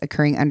deaths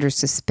occurring under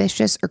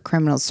suspicious or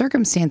criminal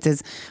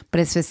circumstances, but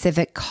a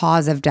specific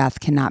cause of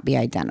death cannot be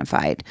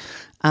identified.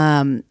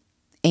 So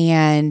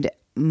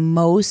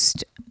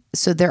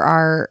there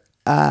are.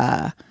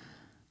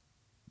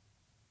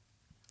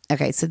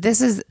 Okay, so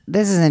this is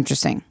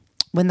interesting.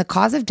 When the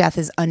cause of death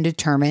is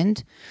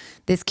undetermined,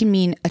 this can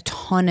mean a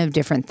ton of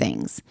different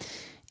things.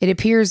 It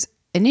appears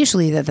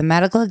initially that the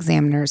medical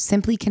examiner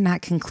simply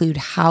cannot conclude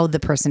how the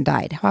person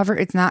died. However,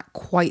 it's not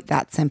quite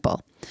that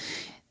simple.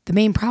 The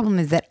main problem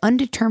is that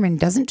undetermined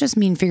doesn't just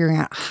mean figuring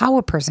out how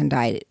a person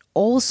died. It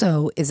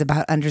also is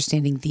about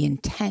understanding the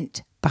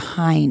intent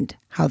behind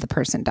how the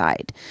person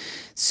died.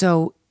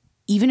 So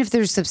even if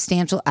there's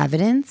substantial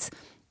evidence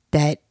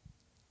that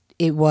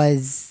it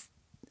was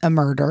a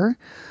murder,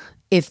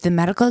 if the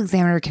medical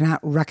examiner cannot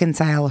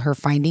reconcile her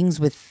findings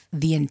with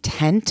the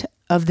intent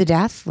of the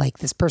death, like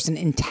this person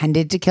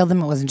intended to kill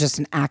them, it wasn't just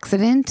an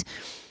accident,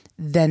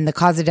 then the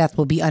cause of death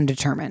will be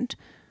undetermined.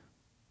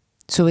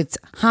 So it's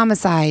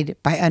homicide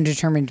by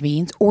undetermined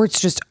means, or it's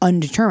just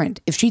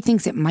undetermined. If she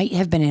thinks it might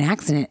have been an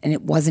accident and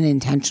it wasn't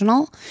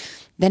intentional,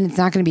 then it's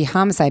not going to be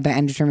homicide by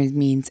undetermined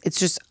means.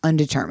 It's just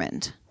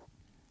undetermined.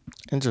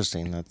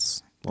 Interesting.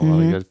 That's a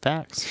lot of good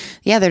facts.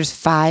 Yeah, there's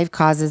 5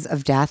 causes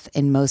of death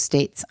in most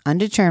states.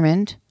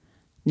 Undetermined,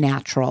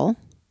 natural.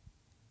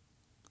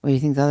 What do you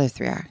think the other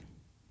 3 are?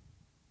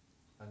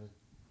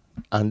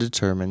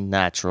 Undetermined,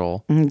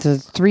 natural. So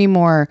 3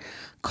 more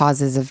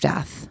causes of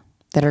death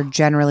that are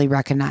generally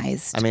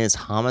recognized. I mean, is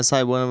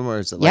homicide one of them, or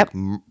is it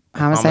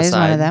homicide is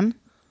one of them.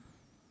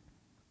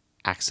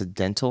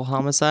 Accidental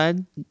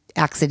homicide?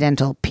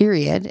 Accidental,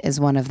 period, is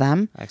one of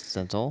them.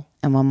 Accidental?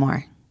 And one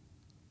more.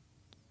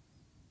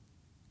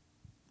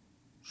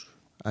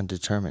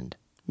 Undetermined.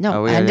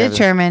 No,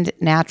 undetermined,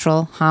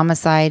 natural,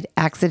 homicide,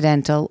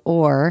 accidental,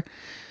 or...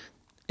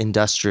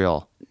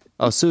 Industrial.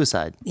 Oh,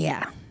 suicide.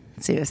 Yeah,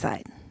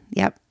 suicide.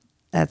 Yep,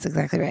 that's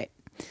exactly right.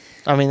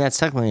 I mean, that's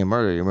technically a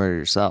murder. You murder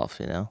yourself,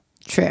 you know?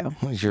 True.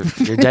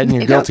 You're dead and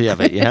you're guilty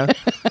of it, you know?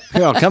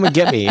 Here, come and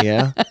get me, you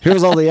know?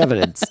 Here's all the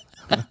evidence.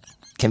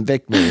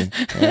 Convict me.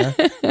 Yeah?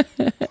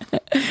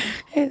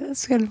 Hey,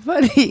 that's kind of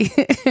funny.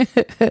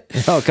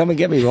 Oh, come and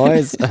get me,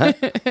 boys. All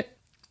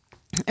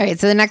right,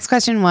 so the next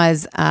question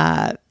was,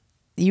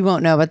 you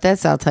won't know about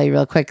this, I'll tell you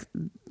real quick.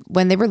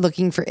 When they were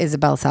looking for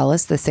Isabel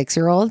Celis, the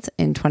 6-year-old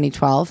in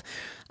 2012,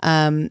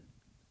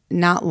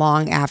 not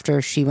long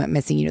after she went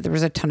missing, you know, there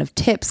was a ton of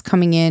tips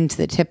coming in to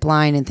the tip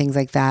line and things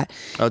like that.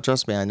 Oh,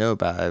 trust me, I know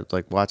about it.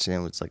 Like watching it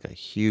was like a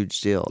huge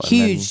deal.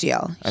 Huge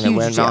deal. And it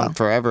went on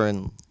forever.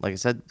 And like I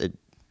said, it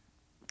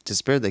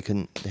disappeared.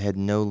 They had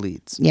no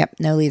leads. Yep,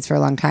 no leads for a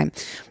long time.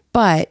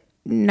 But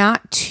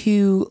not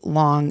too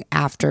long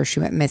after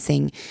she went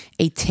missing,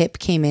 a tip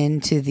came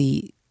in to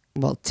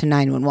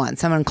 911.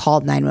 Someone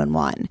called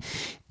 911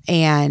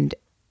 and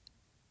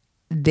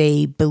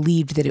they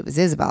believed that it was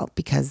Isabel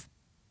because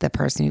the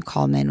person who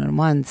called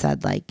 911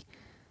 said, like,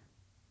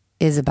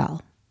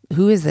 Isabel,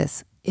 who is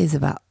this?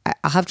 Isabel.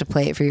 I'll have to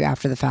play it for you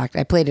after the fact.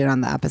 I played it on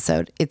the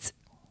episode. It's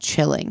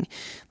chilling.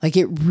 Like,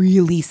 it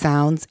really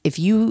sounds, if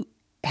you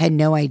had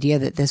no idea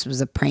that this was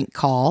a prank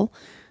call,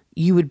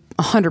 you would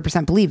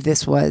 100% believe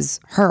this was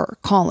her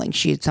calling.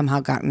 She had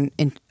somehow gotten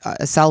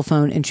a cell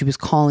phone and she was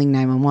calling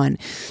 911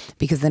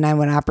 because the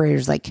 911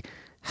 operator's like,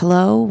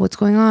 hello, what's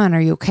going on?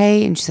 Are you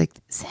okay? And she's like,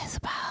 it's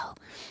Isabel.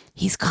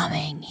 He's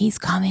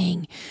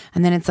coming.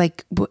 And then it's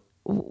like,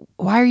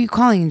 why are you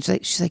calling? And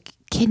she's like,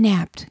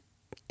 kidnapped.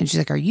 And she's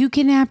like, are you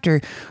kidnapped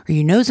or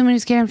you know someone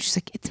who's kidnapped? She's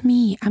like, it's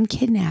me. I'm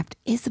kidnapped.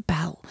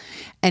 Isabel.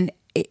 And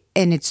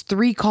it's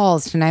 3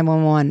 calls to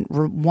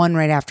 911, one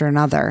right after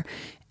another.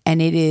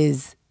 And it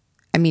is,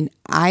 I mean,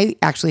 I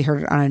actually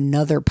heard it on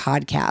another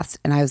podcast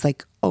and I was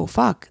like, oh,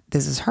 fuck,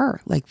 this is her.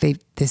 Like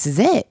this is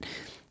it.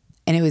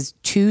 And it was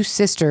 2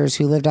 sisters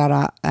who lived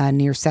out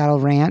near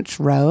Saddle Ranch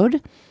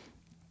Road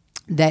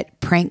that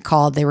prank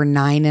called. They were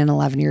 9 and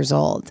 11 years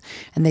old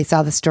and they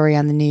saw the story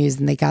on the news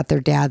and they got their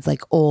dad's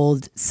like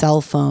old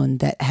cell phone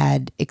that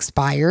had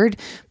expired,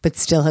 but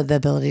still had the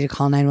ability to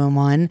call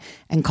 911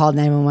 and called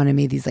 911 and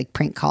made these like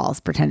prank calls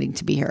pretending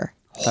to be her.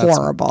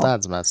 Horrible.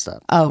 That's messed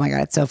up. Oh my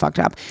God. It's so fucked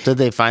up. Did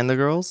they find the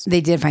girls?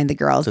 They did find the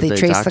girls. They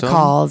traced the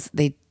calls.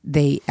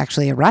 They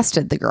actually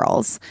arrested the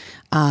girls.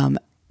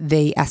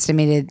 They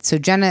estimated, so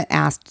Jenna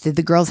asked, did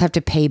the girls have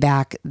to pay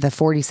back the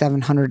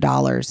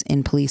 $4,700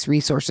 in police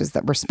resources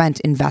that were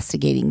spent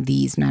investigating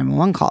these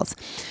 911 calls?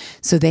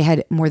 So they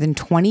had more than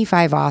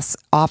 25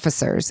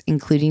 officers,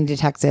 including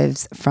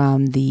detectives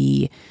from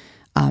the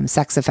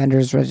sex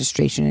offenders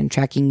registration and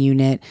tracking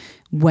unit,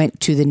 went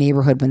to the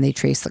neighborhood when they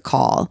traced the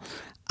call.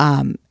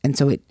 And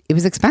so it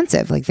was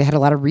expensive. Like they had a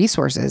lot of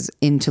resources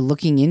into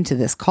looking into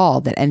this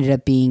call that ended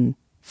up being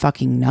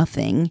fucking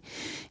nothing.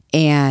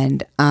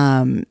 And,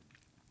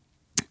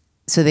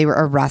 so they were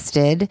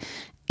arrested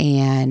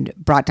and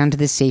brought down to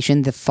the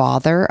station. The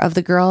father of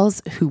the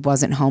girls, who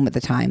wasn't home at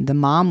the time, the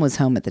mom was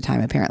home at the time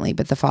apparently,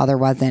 but the father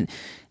wasn't.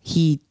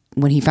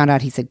 When he found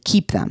out, he said,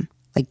 keep them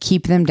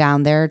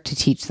down there to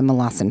teach them a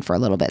lesson for a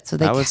little bit. So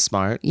that was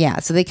smart. Yeah.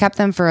 So they kept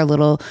them for a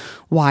little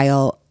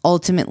while.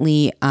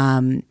 Ultimately,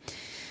 they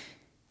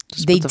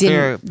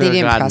didn't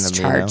press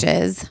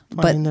charges,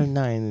 but I mean, they're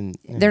 9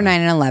 and they're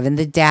 9 and 11.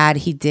 The dad,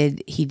 he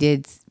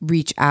did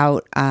reach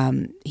out.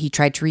 He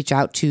tried to reach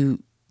out to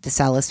the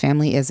Celis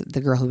family, is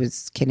the girl who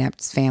was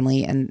kidnapped's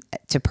family, and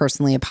to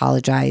personally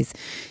apologize.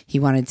 He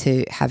wanted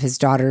to have his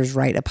daughters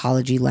write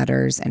apology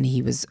letters, and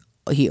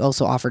he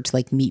also offered to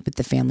like meet with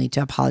the family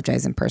to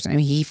apologize in person. I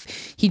mean,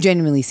 he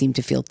genuinely seemed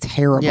to feel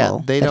terrible. Yeah,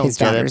 they that don't his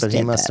get daughters it, but he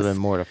did must this. have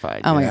been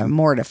mortified. Oh my God,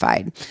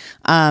 mortified.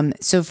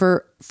 So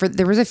for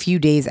there was a few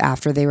days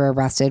after they were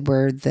arrested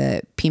where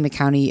the Pima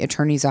County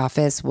Attorney's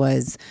Office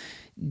was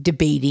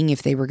debating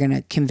if they were going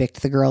to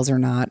convict the girls or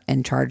not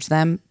and charge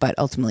them, but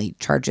ultimately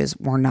charges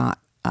were not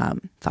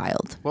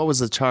filed. What was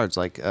the charge?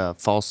 Like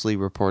falsely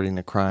reporting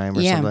a crime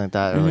or something like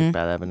that, or like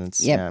bad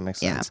evidence? Yep. Yeah, it makes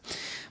sense.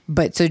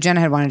 But so Jenna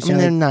had wanted to know.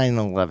 They're 9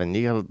 and 11.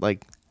 You gotta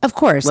like, of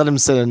course, let them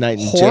sit a night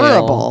in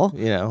horrible, jail.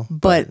 You know,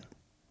 but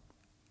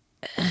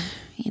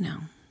you know,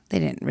 they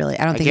didn't really.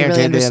 I don't think they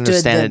really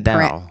understood it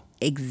now.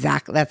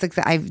 Exactly. That's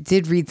exactly. I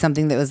did read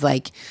something that was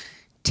like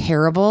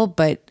terrible,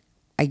 but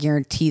I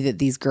guarantee that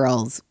these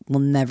girls will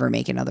never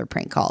make another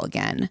prank call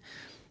again.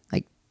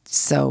 Like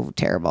so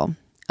terrible.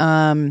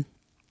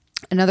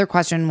 Another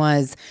question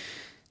was,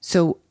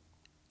 so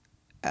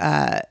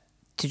to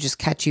just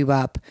catch you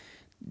up,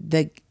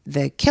 the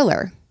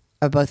killer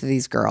of both of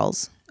these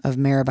girls, of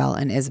Maribel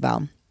and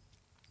Isabel,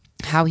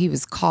 how he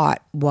was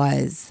caught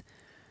was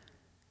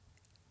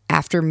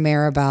after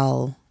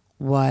Maribel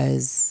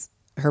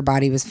her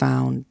body was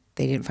found,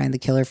 They didn't find the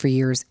killer for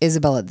years.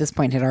 Isabel at this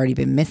point had already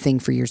been missing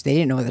for years. They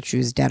didn't know whether she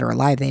was dead or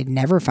alive. They had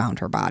never found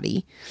her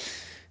body.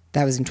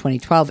 That was in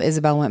 2012.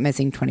 Isabel went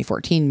missing.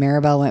 2014,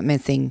 Maribel went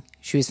missing.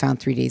 She was found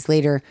 3 days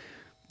later.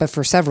 But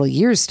for several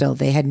years still,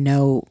 they had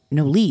no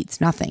leads,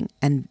 nothing.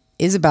 And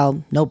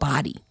Isabel, no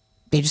body.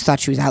 They just thought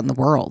she was out in the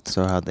world.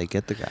 So how'd they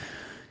get the guy?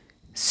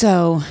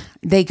 So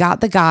they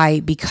got the guy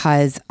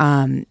because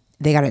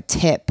they got a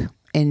tip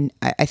in,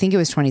 I think it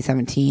was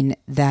 2017,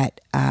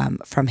 that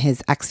from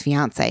his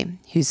ex-fiance,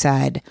 who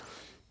said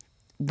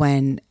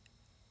when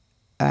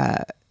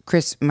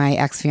my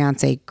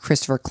ex-fiance,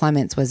 Christopher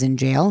Clements, was in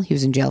jail. He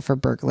was in jail for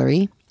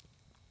burglary.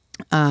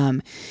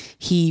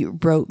 He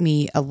wrote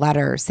me a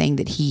letter saying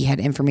that he had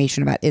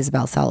information about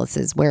Isabel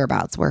Celis's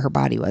whereabouts, where her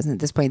body was. And at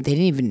this point, they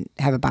didn't even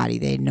have a body.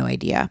 They had no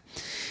idea.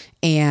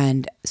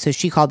 And so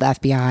she called the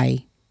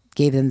FBI,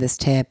 gave them this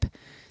tip.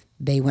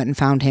 They went and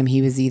found him.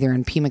 He was either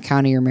in Pima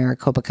County or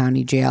Maricopa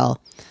County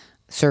jail,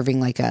 serving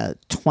like a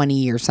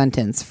 20-year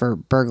sentence for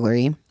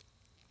burglary.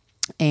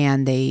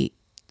 And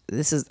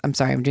I'm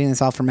sorry, I'm doing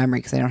this all from memory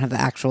because I don't have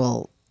the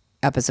actual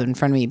episode in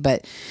front of me,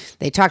 but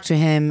they talked to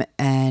him,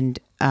 and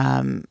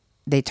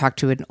they talked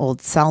to an old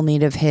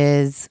cellmate of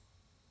his,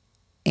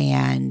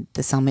 and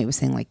the cellmate was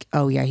saying like,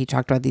 oh yeah, he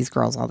talked about these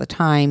girls all the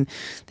time.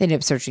 They ended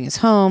up searching his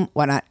home,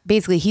 whatnot.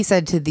 Basically, he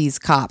said to these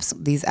cops,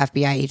 these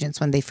FBI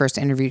agents, when they first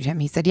interviewed him,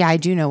 he said, yeah, I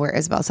do know where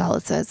Isabel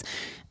Celis is.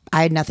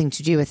 I had nothing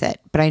to do with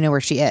it, but I know where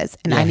she is.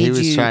 And I need you.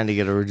 He was trying to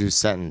get a reduced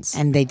sentence.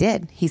 And they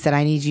did. He said,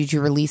 I need you to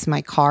release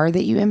my car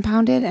that you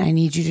impounded, and I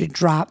need you to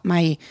drop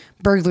my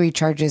burglary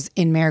charges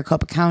in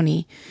Maricopa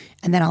County,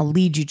 and then I'll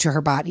lead you to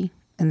her body.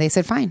 And they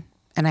said, fine.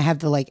 And I have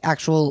the like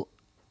actual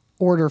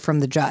order from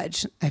the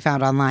judge I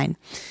found online.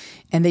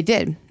 And they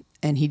did.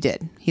 And he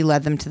did. He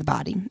led them to the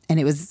body. And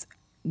it was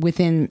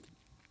within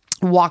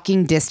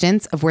walking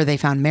distance of where they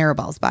found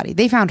Maribel's body.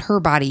 They found her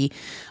body.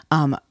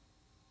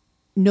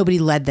 Nobody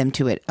led them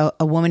to it.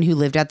 A woman who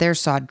lived out there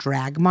saw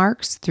drag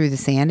marks through the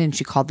sand, and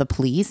she called the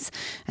police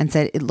and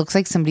said, it looks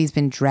like somebody's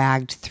been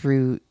dragged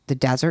through the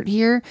desert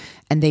here.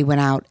 And they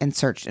went out and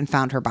searched and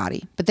found her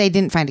body. But they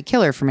didn't find a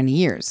killer for many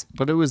years.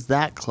 But it was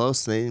that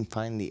close. They didn't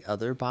find the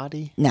other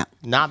body? No.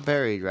 Not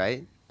buried,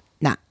 right?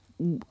 No.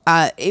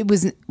 It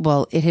was,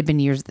 well, it had been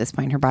years at this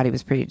point. Her body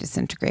was pretty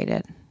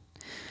disintegrated.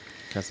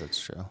 Guess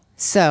that's true.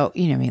 So,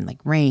 you know, I mean, like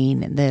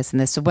rain and this and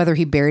this. So whether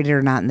he buried it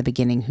or not in the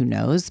beginning, who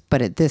knows?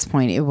 But at this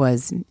point, it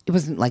wasn't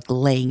like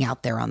laying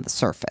out there on the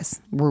surface.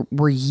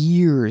 We're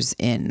years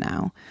in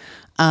now.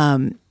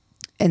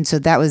 And so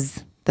that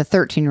was the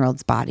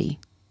 13-year-old's body.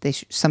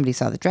 Somebody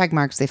saw the drag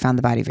marks. They found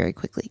the body very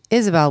quickly.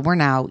 Isabel, we're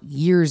now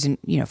years and,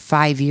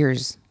 5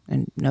 years,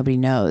 and nobody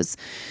knows.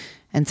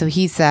 And so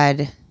he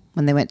said,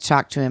 when they went to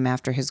talk to him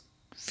after his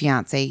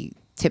fiance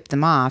tipped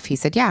them off, he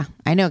said, yeah,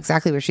 I know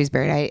exactly where she's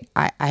buried.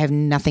 I have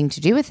nothing to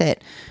do with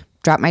it.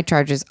 Drop my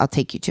charges. I'll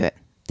take you to it.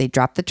 They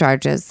dropped the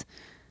charges.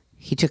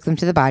 He took them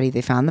to the body.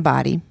 They found the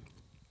body.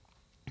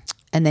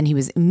 And then he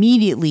was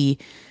immediately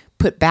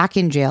put back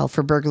in jail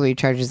for burglary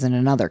charges in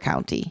another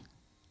county.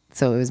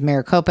 So it was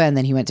Maricopa, and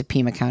then he went to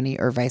Pima County,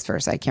 or vice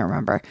versa. I can't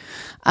remember.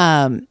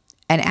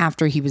 And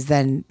after he was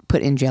then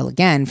put in jail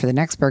again for the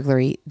next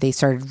burglary, they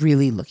started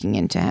really looking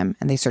into him,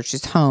 and they searched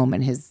his home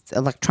and his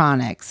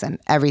electronics and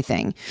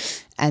everything,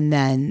 and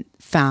then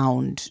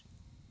found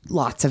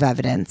lots of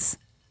evidence.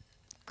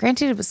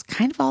 Granted, it was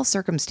kind of all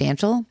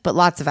circumstantial, but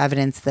lots of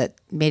evidence that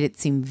made it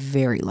seem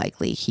very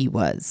likely he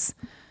was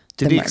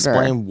the Did he murderer.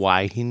 explain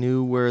why he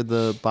knew where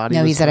the body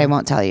was? No, he said, from? I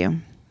won't tell you.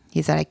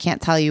 He said, I can't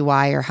tell you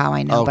why or how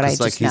I know, but I just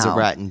like know. he's a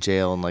rat in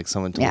jail, and like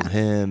someone told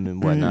him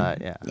and whatnot.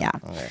 Mm-hmm. Yeah.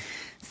 Okay.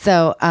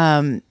 So,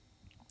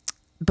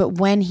 but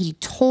when he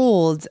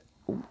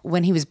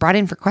was brought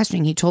in for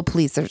questioning, he told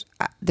police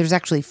there's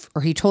actually,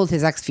 or he told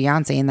his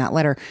ex-fiance in that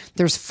letter,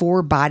 there's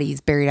 4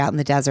 bodies buried out in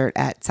the desert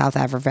at South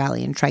Aver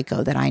Valley in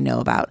Trico that I know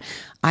about.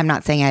 I'm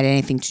not saying I had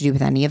anything to do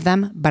with any of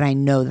them, but I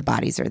know the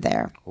bodies are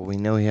there. Well, we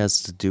know he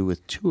has to do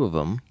with 2 of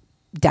them.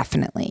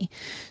 Definitely.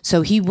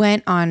 So he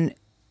went on,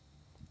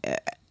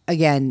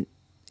 again,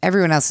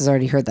 everyone else has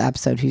already heard the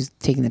episode who's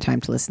taking the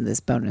time to listen to this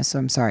bonus. So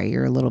I'm sorry,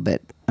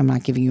 I'm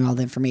not giving you all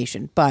the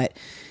information, but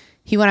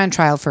he went on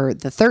trial for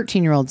the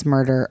 13-year-old's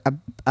murder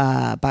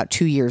about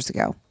 2 years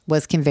ago,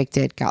 was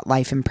convicted, got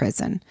life in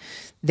prison.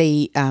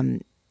 They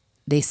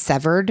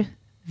severed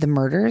the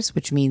murders,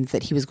 which means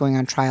that he was going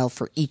on trial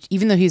for each,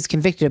 even though he was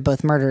convicted of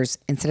both murders,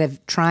 instead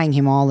of trying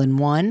him all in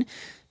one,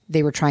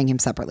 they were trying him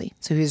separately.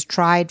 So he was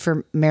tried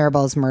for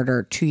Maribel's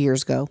murder 2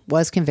 years ago,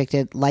 was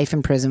convicted, life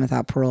in prison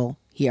without parole.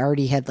 He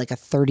already had like a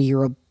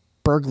 30-year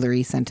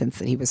burglary sentence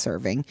that he was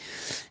serving.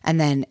 And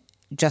then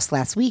just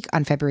last week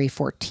on February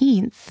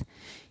 14th,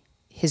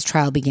 his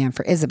trial began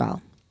for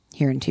Isabel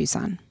here in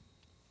Tucson.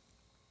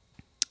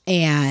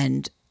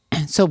 And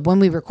so when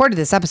we recorded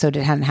this episode,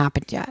 it hadn't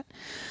happened yet.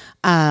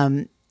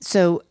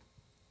 So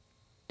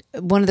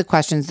one of the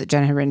questions that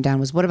Jen had written down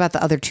was, what about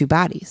the other 2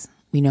 bodies?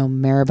 We know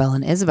Maribel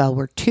and Isabel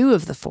were 2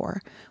 of the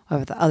 4. What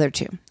about the other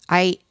 2?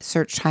 I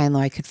searched high and low.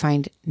 I could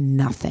find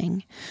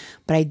nothing.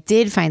 But I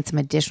did find some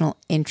additional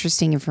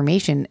interesting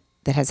information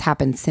that has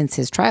happened since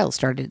his trial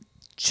started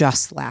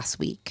just last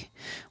week,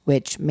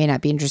 which may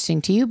not be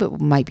interesting to you, but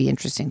might be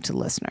interesting to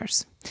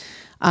listeners.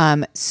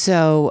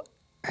 So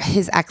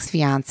his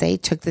ex-fiance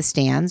took the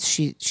stands.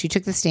 She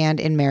took the stand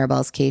in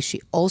Maribel's case.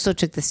 She also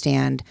took the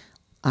stand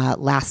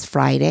last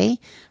Friday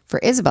for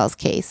Isabel's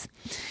case.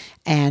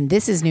 And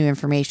this is new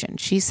information.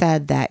 She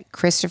said that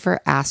Christopher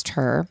asked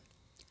her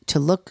to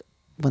look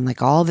when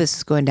like all this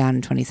was going down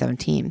in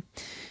 2017.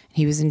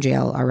 He was in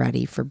jail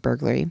already for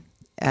burglary.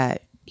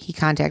 He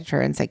contacted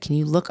her and said, can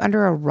you look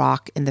under a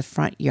rock in the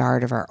front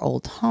yard of our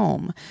old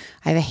home?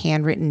 I have a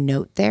handwritten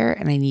note there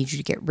and I need you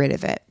to get rid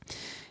of it.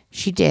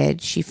 She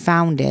did. She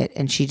found it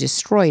and she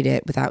destroyed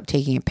it without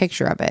taking a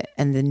picture of it.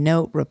 And the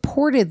note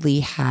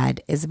reportedly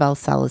had Isabel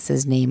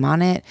Celis' name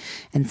on it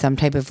and some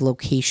type of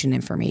location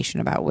information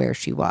about where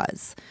she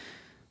was,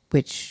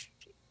 which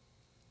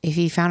if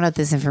he found out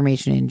this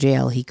information in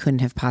jail, he couldn't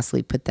have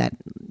possibly put that,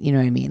 you know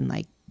what I mean?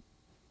 Like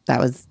that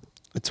was...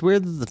 It's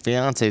weird that the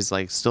fiance is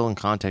like still in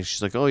contact.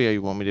 She's like, oh yeah,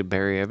 you want me to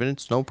bury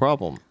evidence? No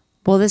problem.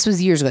 Well, this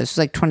was years ago. This was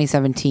like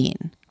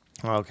 2017.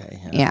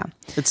 Okay. Yeah.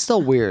 It's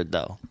still weird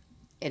though.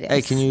 It is.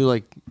 Hey, can you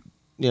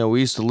we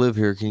used to live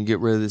here. Can you get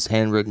rid of this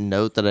handwritten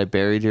note that I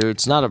buried here?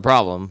 It's not a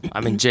problem.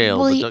 I'm in jail,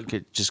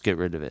 but just get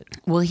rid of it.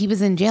 Well, he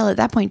was in jail at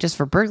that point just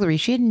for burglary.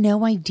 She had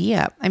no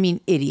idea. I mean,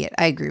 idiot.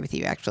 I agree with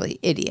you, actually.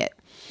 Idiot.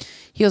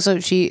 He also,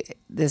 he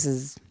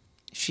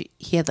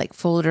had like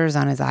folders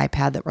on his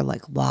iPad that were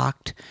like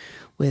locked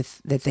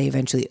that they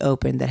eventually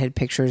opened that had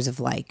pictures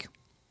of like,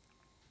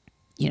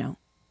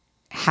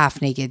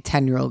 half naked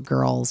 10-year-old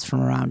girls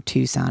from around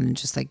Tucson and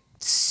just like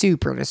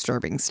super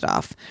disturbing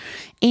stuff.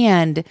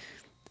 And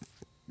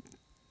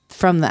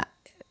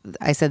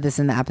I said this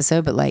in the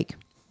episode, but like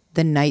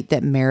the night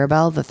that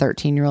Maribel, the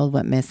 13-year-old,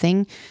 went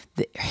missing,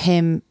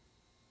 him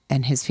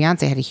and his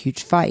fiance had a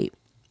huge fight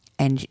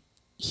and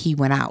he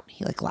went out.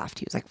 He like left.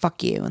 He was like,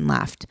 fuck you, and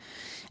left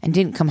and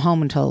didn't come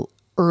home until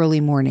early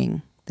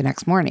morning the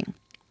next morning.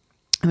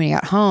 And when he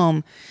got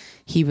home,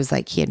 he was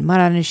like, he had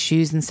mud on his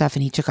shoes and stuff.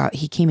 And he took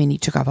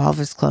off all of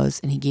his clothes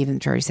and he gave them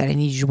to her. He said, I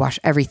need you to wash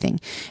everything.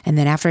 And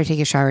then after I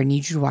take a shower, I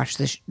need you to wash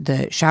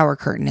the shower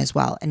curtain as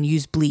well and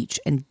use bleach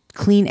and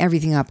clean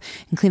everything up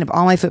and clean up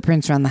all my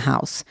footprints around the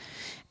house.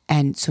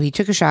 And so he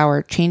took a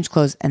shower, changed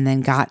clothes, and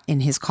then got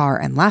in his car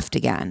and left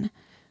again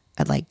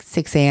at like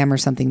 6 a.m. or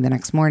something the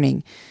next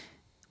morning,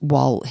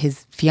 while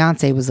his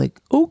fiance was like,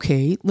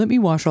 okay, let me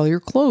wash all your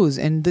clothes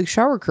and the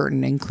shower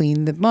curtain and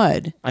clean the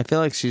mud. I feel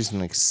like she's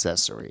an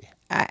accessory.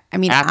 I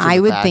mean, I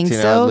would think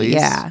so.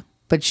 Yeah.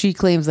 But she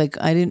claims like,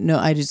 I didn't know.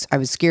 I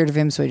was scared of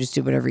him. So I just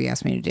did whatever he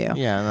asked me to do.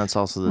 Yeah. And that's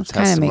also the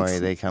testimony.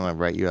 They kind of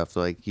write you up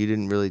like, you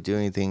didn't really do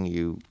anything.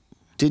 You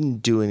didn't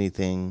do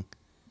anything.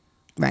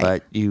 Right.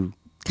 But you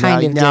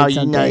kind of now did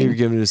something. Now you're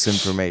giving us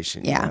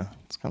information. Yeah.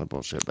 It's kind of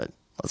bullshit, but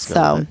let's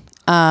go with it.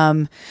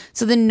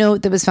 So the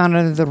note that was found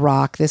under the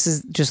rock, this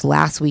is just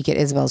last week at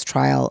Isabel's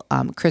trial.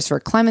 Christopher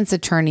Clement's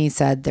attorney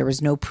said there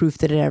was no proof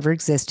that it ever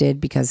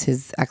existed because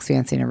his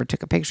ex-fiancé never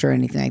took a picture or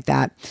anything like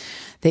that.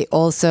 They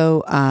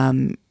also,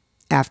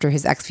 after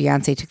his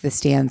ex-fiancé took the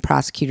stand,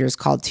 prosecutors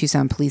called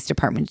Tucson Police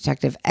Department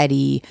Detective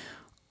Eddie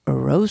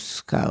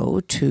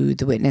Orozco to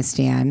the witness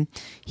stand.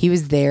 He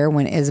was there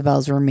when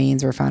Isabel's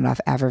remains were found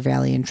off Aver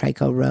Valley and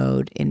Trico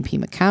Road in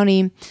Pima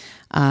County.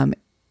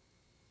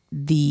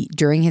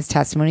 During his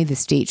testimony, the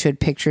state showed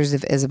pictures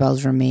of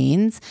Isabel's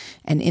remains,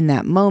 and in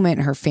that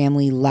moment, her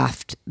family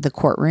left the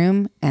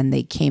courtroom and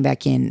they came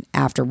back in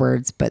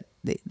afterwards, but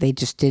they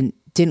just didn't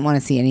want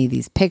to see any of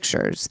these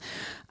pictures.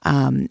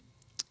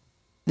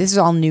 This is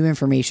all new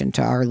information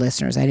to our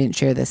listeners. I didn't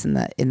share this in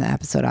the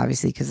episode,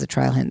 obviously, because the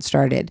trial hadn't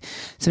started.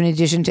 So in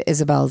addition to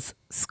Isabel's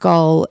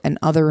skull and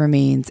other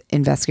remains,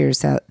 investigators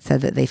said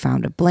that they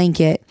found a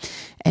blanket,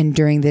 and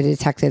during the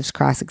detective's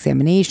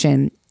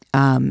cross-examination,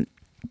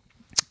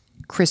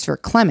 Christopher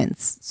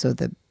Clements, so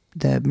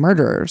the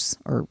murderers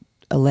or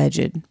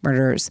alleged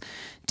murderers,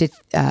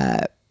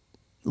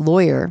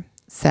 lawyer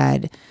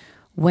said,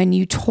 when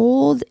you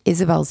told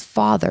Isabel's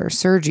father,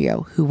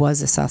 Sergio, who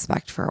was a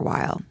suspect for a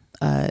while,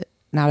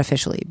 not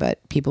officially, but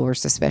people were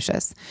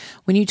suspicious,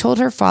 when you told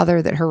her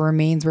father that her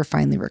remains were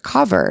finally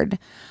recovered,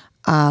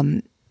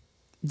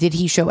 did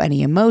he show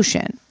any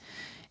emotion?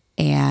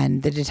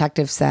 And the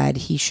detective said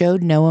he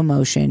showed no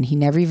emotion. He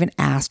never even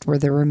asked where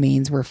the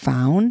remains were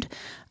found.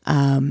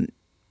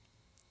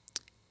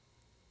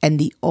 And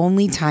the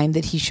only time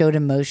that he showed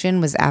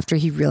emotion was after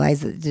he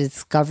realized that the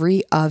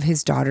discovery of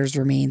his daughter's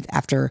remains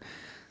after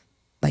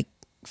like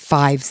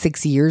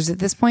 5-6 years at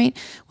this point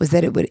was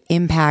that it would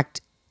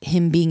impact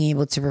him being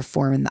able to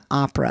perform in the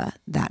opera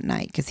that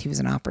night because he was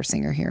an opera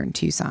singer here in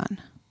Tucson.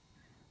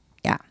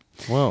 Yeah.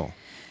 Whoa.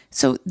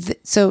 So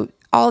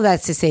all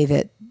that's to say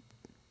that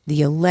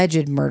the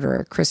alleged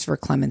murderer, Christopher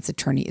Clement's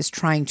attorney, is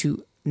trying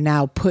to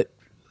now put,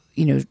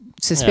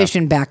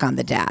 suspicion back on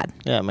the dad.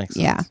 Yeah, it makes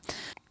sense. Yeah.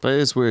 But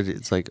it's weird.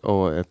 It's like,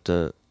 if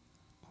the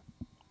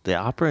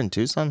opera in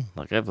Tucson,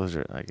 like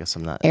I guess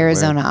I'm not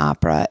Arizona aware.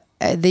 Opera.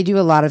 They do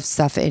a lot of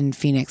stuff in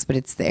Phoenix, but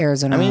it's the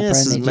Arizona Opera.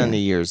 This is many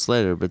years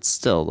later, but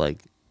still, like,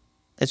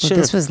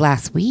 this was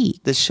last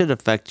week. This should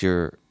affect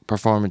your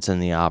performance in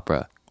the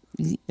opera.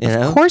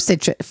 Of course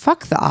it should.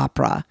 Fuck the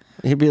opera.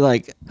 He'd be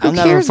like, Who I'm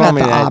never cares about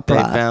me the that opera?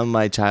 they found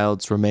my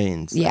child's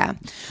remains. Yeah.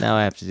 Now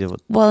I have to deal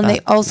with. Well, and they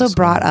also this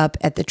brought one. up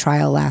at the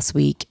trial last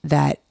week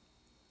that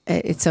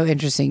it's so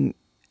interesting.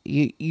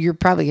 You're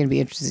probably going to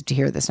be interested to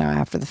hear this now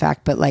after the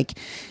fact, but like,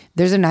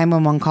 there's a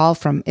 911 call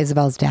from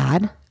Isabel's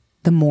dad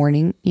the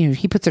morning.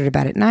 He puts her to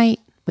bed at night,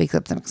 wakes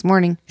up the next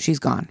morning, she's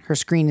gone. Her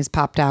screen is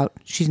popped out.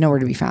 She's nowhere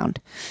to be found.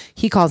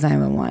 He calls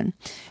 911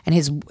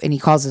 and he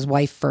calls his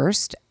wife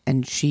first,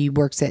 and she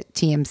works at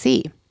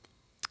TMC.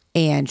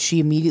 And she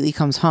immediately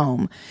comes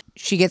home.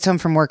 She gets home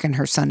from work and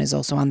her son is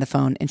also on the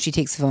phone, and she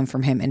takes the phone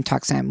from him and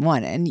talks to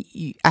 911.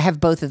 And I have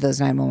both of those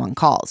 911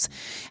 calls,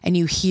 and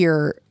you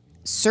hear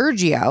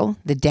Sergio,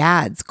 the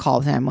dad's call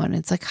 911.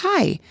 It's like,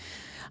 hi,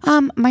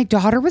 my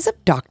daughter was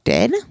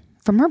abducted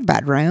from her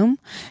bedroom,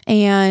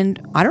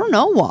 and I don't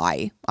know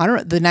why.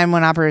 The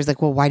 911 operator is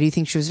like, well, why do you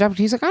think she was abducted?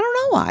 He's like, I don't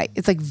know why.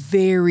 It's like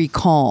very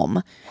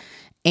calm.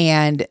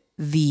 And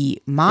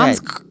the mom's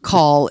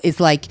call is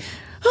like,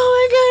 oh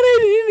my God, I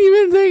didn't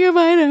even think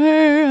about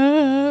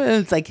her.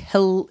 It's like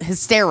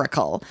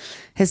hysterical.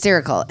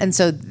 And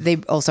so they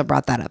also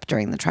brought that up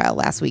during the trial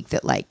last week,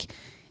 that like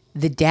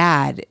the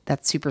dad,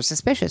 that's super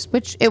suspicious,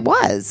 which it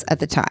was at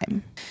the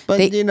time. But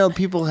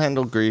people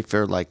handle grief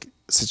or like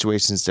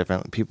situations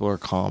differently. People are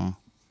calm.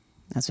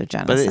 That's what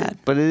Jenna said.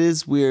 But it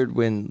is weird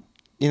when,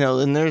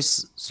 and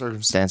there's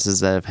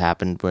circumstances that have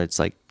happened where it's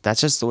like,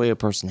 that's just the way a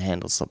person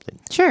handles something.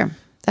 Sure.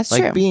 That's true.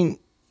 Like being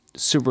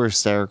super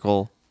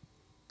hysterical,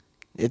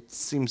 it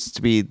seems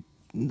to be,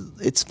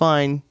 it's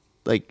fine.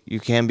 Like you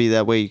can be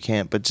that way, you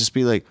can't, but just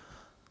be like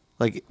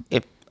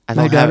if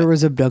my daughter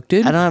was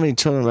abducted. I don't have any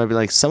children, but I'd be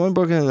like, someone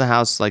broke into the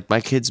house, like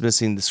my kid's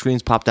missing, the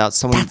screen's popped out,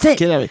 someone That's it.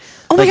 get out of it.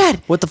 Oh like, my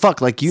God. What the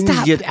fuck? Like you Stop. need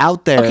to get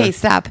out there. Okay,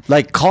 stop.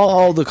 Like call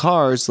all the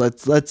cars.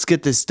 Let's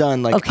get this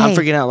done. Like Okay. I'm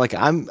freaking out. Like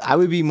I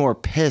would be more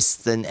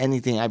pissed than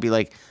anything. I'd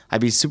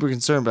be super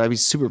concerned, but I'd be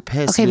super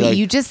pissed. Okay, but like,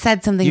 you just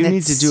said something you that's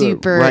need to do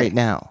super it right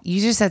now. You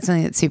just said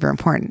something that's super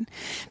important,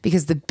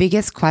 because the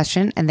biggest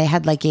question, and they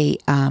had like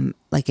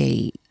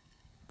a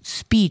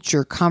speech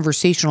or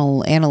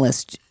conversational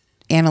analyst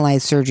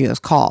analyze Sergio's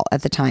call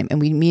at the time.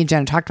 And me and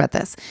Jenna talked about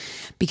this,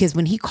 because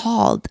when he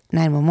called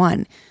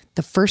 911,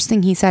 the first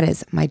thing he said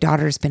is, my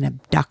daughter's been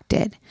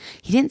abducted.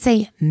 He didn't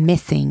say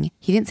missing.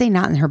 He didn't say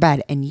not in her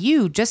bed. And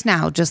you just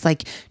now, just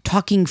like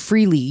talking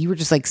freely, you were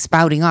just like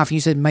spouting off. You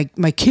said,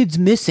 my kid's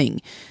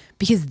missing,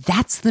 because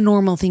that's the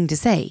normal thing to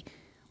say.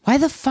 Why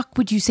the fuck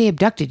would you say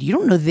abducted? You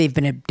don't know that they've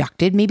been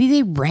abducted. Maybe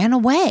they ran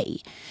away.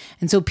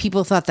 And so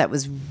people thought that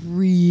was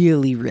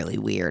really, really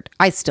weird.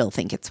 I still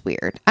think it's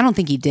weird. I don't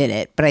think he did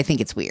it, but I think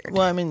it's weird.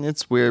 Well, I mean,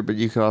 it's weird, but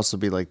you could also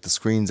be like, the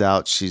screen's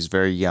out. She's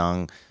very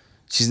young.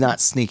 She's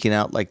not sneaking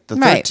out. Like the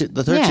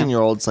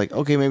 13-year-old's like,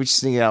 okay, maybe she's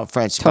sneaking out in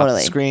French. She's off the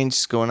screen.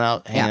 She's going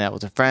out, hanging out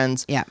with her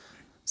friends. Yeah.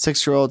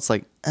 6-year-old's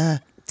like,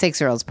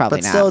 6-year-old's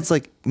probably but not. But still, it's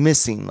like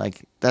missing.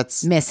 Like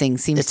that's missing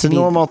seems it's to be. It's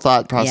a normal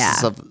thought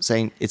process of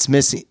saying it's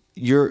missing.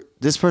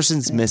 This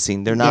person's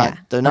missing. They're not.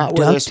 They're not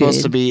where they're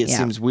supposed to be. It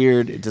seems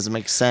weird. It doesn't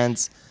make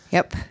sense.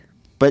 Yep.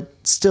 But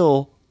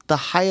still, the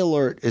high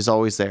alert is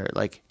always there.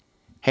 Like,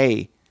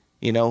 hey,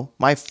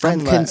 my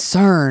friend. I'm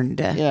concerned.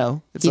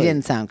 He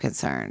didn't sound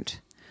concerned.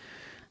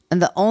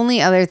 And the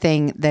only other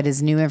thing that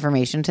is new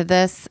information to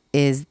this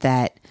is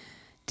that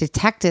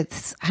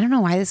detectives, I don't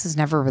know why this was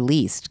never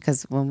released,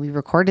 because when we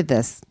recorded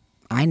this,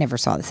 I never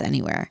saw this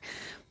anywhere.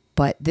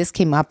 But this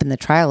came up in the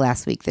trial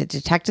last week. The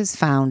detectives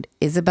found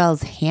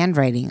Isabel's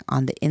handwriting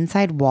on the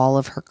inside wall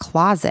of her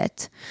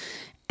closet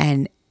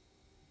and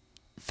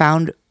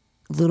found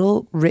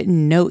little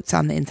written notes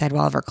on the inside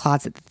wall of her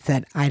closet that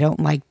said, I don't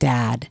like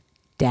Dad.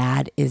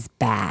 Dad is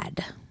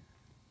bad.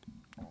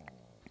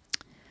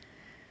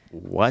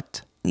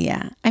 What?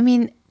 Yeah. I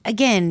mean,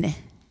 again,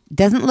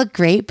 doesn't look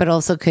great, but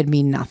also could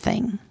mean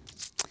nothing.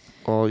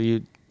 Well,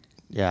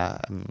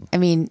 I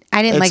mean,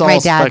 I didn't like my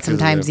dad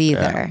sometimes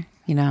either,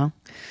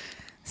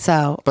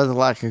 So. But a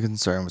lack of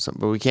concern with something.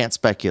 But we can't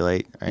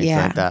speculate or anything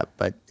like that.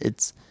 But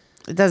it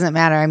doesn't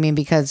matter. I mean,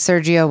 because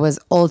Sergio was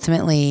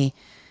ultimately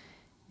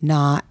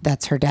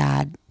that's her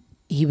dad.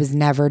 He was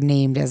never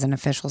named as an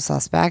official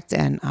suspect.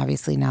 And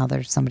obviously now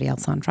there's somebody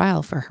else on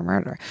trial for her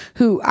murder,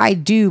 who I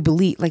do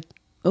believe, like,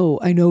 oh,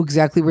 I know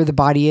exactly where the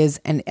body is.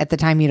 And at the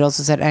time he'd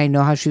also said, I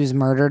know how she was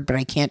murdered, but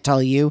I can't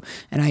tell you.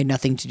 And I had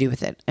nothing to do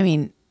with it. I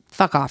mean,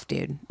 fuck off,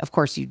 dude. Of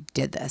course you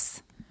did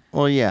this.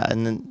 Well, yeah.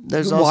 And then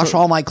there's also. Wash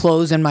all my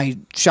clothes and my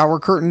shower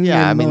curtain.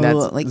 Yeah, I mean,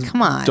 that's. Like,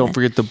 come on. Don't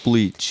forget the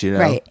bleach,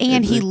 Right.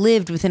 And he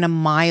lived within a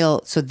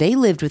mile. So they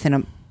lived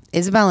within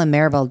Isabel and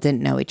Maribel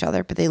didn't know each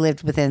other, but they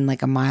lived within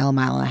like a mile and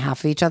a half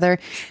of each other.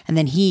 And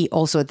then he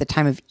also, at the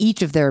time of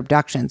each of their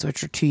abductions,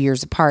 which were 2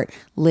 years apart,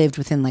 lived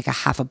within like a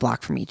half a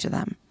block from each of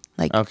them.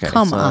 Like,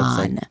 come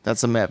on.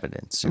 That's some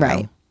evidence.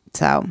 Right.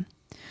 So.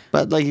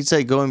 But like you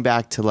said, going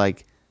back to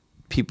like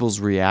people's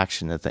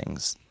reaction to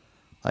things.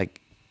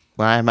 Like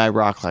when I had my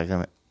rock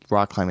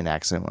climbing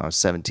accident when I was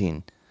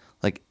 17,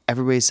 like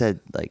everybody said,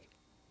 like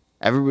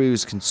everybody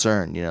was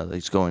concerned, like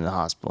he's going to the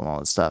hospital and all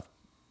this stuff.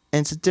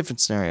 And it's a different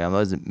scenario. I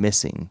wasn't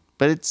missing,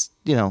 but it's,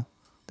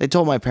 They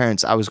told my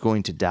parents I was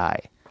going to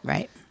die.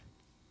 Right.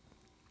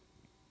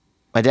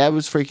 My dad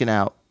was freaking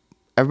out.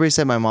 Everybody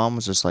said my mom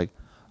was just like,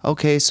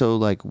 okay, so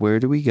like, where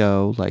do we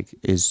go? Like,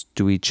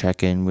 do we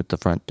check in with the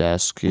front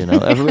desk? You know,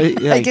 everybody.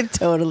 Like, I could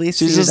totally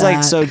see that. She's just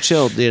like so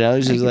chilled, you know.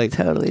 She's like,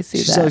 totally see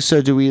she's that. like,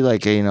 so do we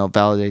like,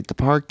 validate the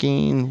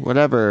parking,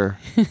 whatever?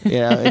 You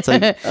know, it's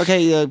like,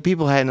 okay,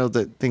 people handle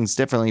the things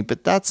differently,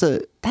 but that's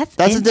a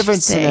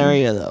different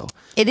scenario though.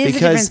 It is a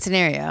different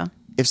scenario.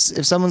 If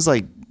someone's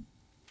like,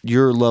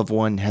 your loved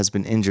one has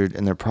been injured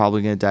and they're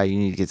probably going to die, you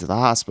need to get to the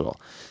hospital.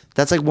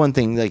 That's like one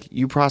thing. Like,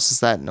 you process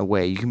that in a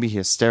way. You can be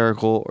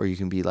hysterical, or you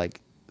can be like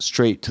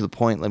straight to the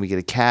point. Let me get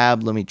a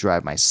cab. Let me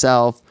drive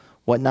myself,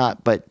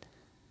 whatnot. But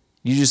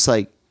you just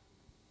like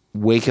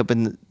wake up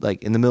in the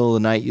middle of the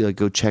night. You like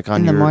go check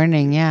on in the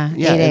morning. Yeah.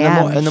 8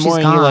 a.m. In the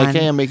morning, you're like,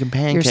 hey, I'm making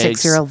pancakes. Your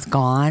 6-year-old's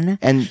gone,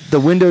 and the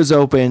window's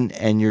open,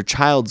 and your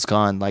child's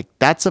gone. Like,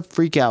 that's a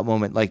freak out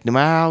moment. Like, no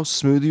matter how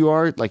smooth you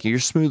are, like you're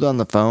smooth on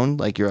the phone.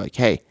 Like, you're like,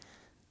 hey,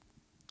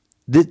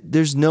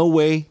 there's no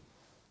way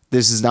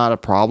this is not a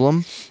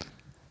problem.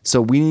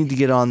 So we need to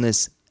get on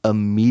this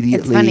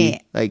immediately. It's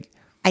funny. Like,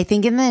 I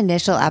think in the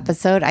initial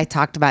episode, I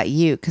talked about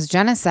you because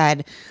Jenna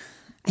said,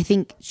 I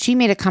think she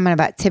made a comment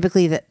about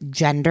typically the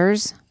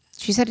genders.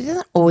 She said it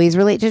doesn't always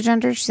relate to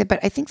gender. She said, but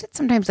I think that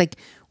sometimes like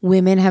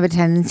women have a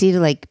tendency to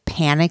like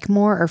panic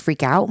more or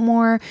freak out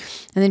more.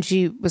 And then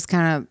she was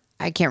kind of,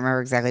 I can't remember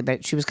exactly,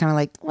 but she was kind of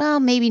like, well,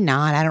 maybe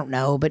not. I don't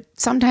know. But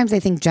sometimes I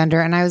think gender.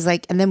 And I was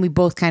like, and then we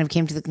both kind of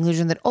came to the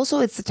conclusion that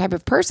also it's the type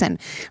of person.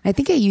 I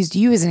think I used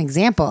you as an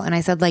example. And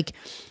I said, like,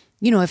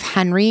 if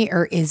Henry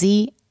or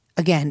Izzy,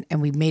 again,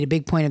 and we made a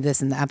big point of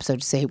this in the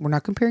episode to say, we're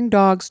not comparing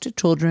dogs to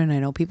children. I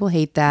know people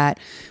hate that.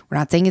 We're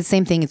not saying it's the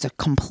same thing. It's a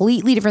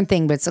completely different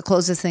thing, but it's the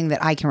closest thing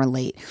that I can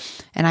relate.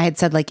 And I had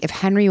said, like, if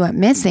Henry went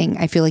missing,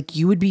 I feel like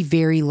you would be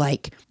very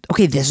like,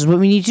 okay, this is what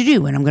we need to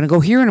do. And I'm going to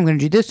go here and I'm going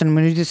to do this and I'm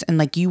going to do this. And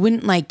like, you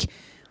wouldn't like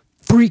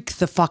freak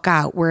the fuck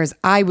out. Whereas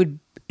I would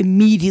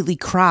immediately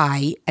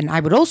cry. And I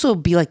would also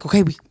be like,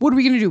 okay, what are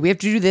we going to do? We have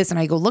to do this. And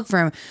I go look for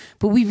him.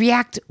 But we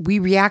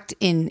react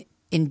in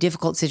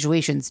difficult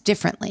situations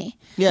differently.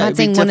 Yeah, I'm not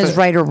saying one is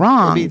right or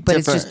wrong, but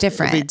it's just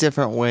different. It'd be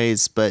different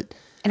ways, but...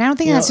 And I don't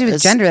think it has to do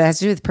with gender. That has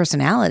to do with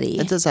personality.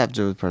 It does have to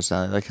do with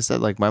personality. Like I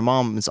said, like my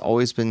mom has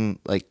always been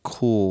like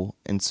cool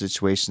in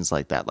situations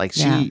like that. Like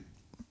she...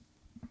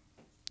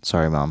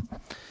 Sorry, Mom.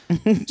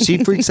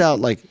 She freaks out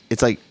like,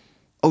 it's like,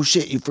 oh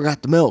shit, you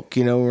forgot the milk,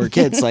 when we're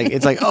kids. Like,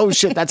 it's like, oh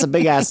shit, that's a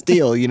big ass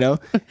deal,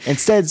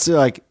 Instead, they're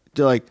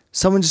like,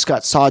 someone just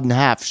got sawed in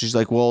half. She's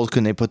like, well,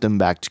 can they put them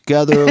back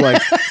together?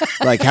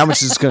 Like how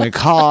much is it going to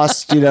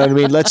cost? You know what I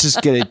mean? Let's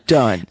just get it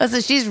done. Oh, so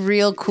she's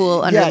real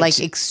cool under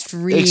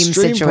extreme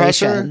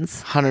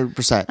situations.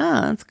 100%.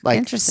 Oh, that's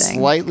interesting.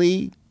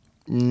 Slightly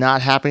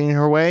not happening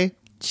her way.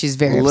 She's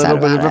very upset about it.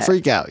 A little bit of a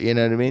freak out. You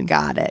know what I mean?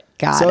 Got it.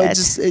 So it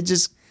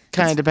just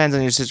kind of depends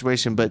on your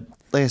situation. But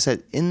like I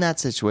said, in that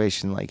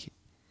situation, like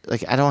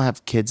I don't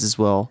have kids as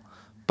well,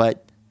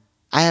 but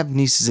I have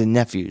nieces and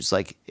nephews.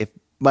 Like if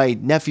my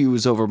nephew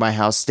was over my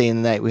house staying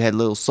the night, we had a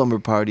little slumber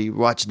party,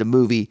 watching a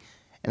movie,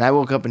 and I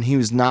woke up and he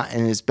was not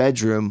in his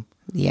bedroom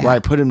where I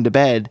put him to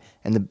bed,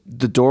 and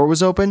the door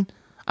was open.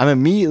 I'm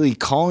immediately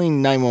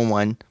calling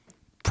 911.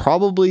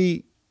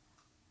 Probably,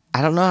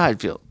 I don't know how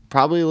I'd feel.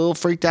 Probably a little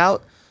freaked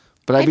out.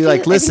 But I'd be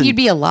like, listen. I think you'd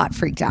be a lot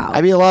freaked out.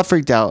 I'd be a lot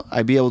freaked out.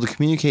 I'd be able to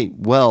communicate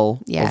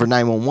well over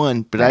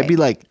 911, but I'd be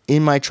like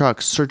in my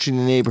truck searching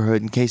the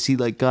neighborhood in case he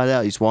like got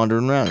out. He's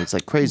wandering around. It's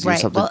like crazy or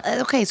something.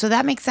 Well, okay, so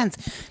that makes sense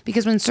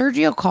because when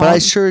Sergio called, but I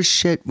sure as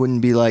shit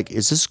wouldn't be like,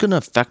 is this going to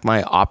affect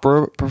my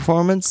opera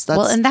performance?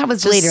 And that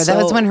was later.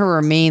 That was when her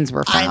remains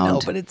were found. I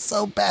know, but it's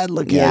so bad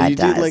looking. Yeah, it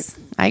does.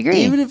 I agree.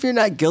 Even if you're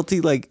not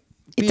guilty, like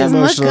it doesn't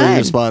look good.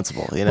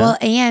 Responsible. Well,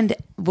 and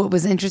what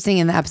was interesting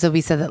in the episode,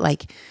 we said that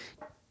like.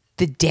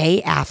 The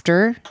day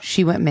after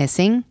she went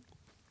missing,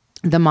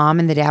 the mom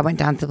and the dad went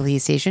down to the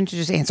police station to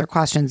just answer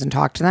questions and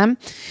talk to them.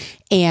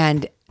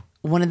 And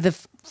one of the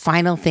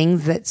final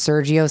things that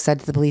Sergio said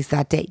to the police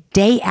that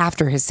day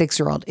after his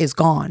 6-year-old is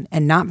gone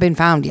and not been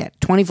found yet,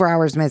 24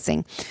 hours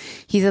missing.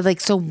 He said, like,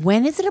 so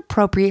when is it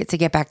appropriate to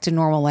get back to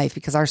normal life?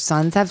 Because our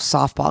sons have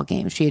softball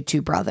games. She had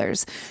 2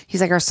 brothers.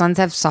 He's like, our sons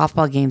have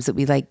softball games that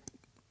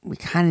we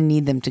kind of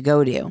need them to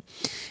go to.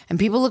 And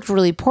people looked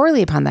really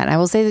poorly upon that. And I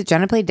will say that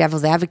Jenna played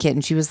devil's advocate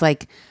and she was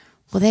like,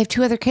 well, they have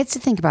 2 other kids to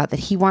think about that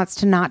he wants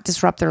to not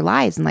disrupt their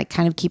lives and like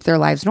kind of keep their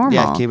lives normal.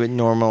 Yeah, keep it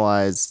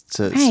normalized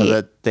so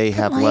that they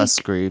have less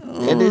grief.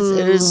 It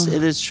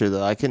is true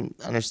though. I can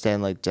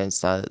understand like Jen's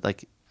style.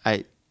 Like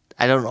I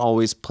don't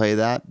always play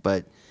that,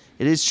 but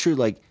it is true.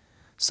 Like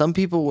some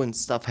people when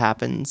stuff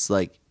happens,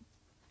 like,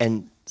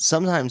 and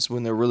sometimes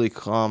when they're really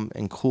calm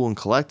and cool and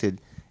collected,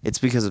 it's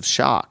because of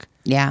shock.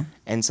 Yeah.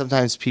 And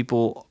sometimes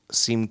people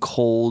seem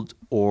cold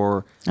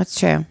or that's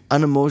true.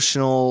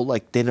 Unemotional.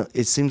 Like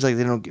it seems like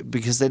they don't,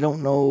 because they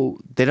don't know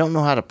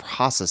how to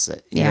process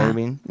it. You know what I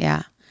mean?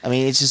 Yeah. I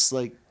mean, it's just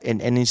like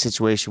in any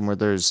situation where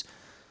there's,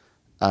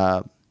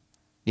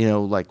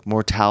 like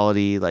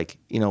mortality, like,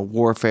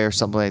 warfare,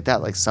 something like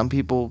that. Like some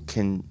people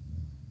can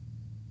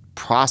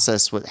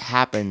process what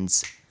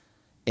happens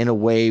in a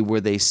way where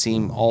they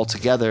seem all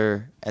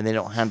together and they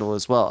don't handle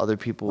as well. Other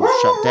people will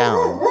shut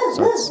down.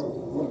 So it's...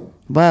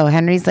 Whoa,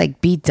 Henry's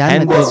like, be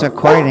done with this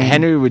recording.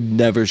 Henry would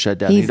never shut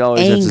down. He's He'd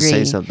always angry. have to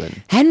say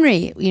something.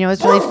 Henry, you know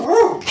what's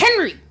really...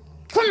 Henry,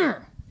 come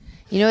here.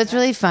 You know what's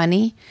really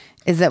funny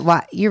is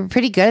that you're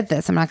pretty good at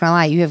this. I'm not going to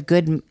lie. You have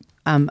good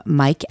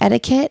mic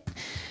etiquette,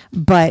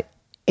 but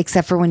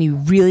except for when you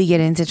really get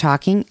into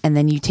talking and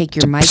then you take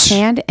your mic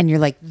hand and you're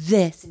like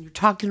this and you're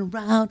talking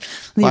around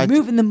and you're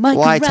moving the mic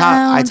around.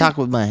 I talk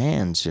with my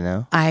hands, you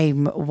know.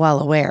 I'm well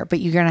aware, but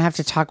you're going to have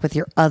to talk with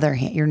your other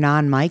hand, your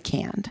non-mic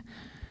hand,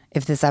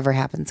 if this ever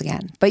happens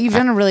again. But you've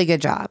done a really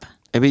good job.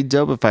 It'd be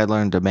dope if I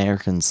learned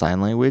American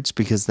Sign Language,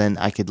 because then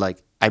I'd be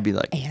like,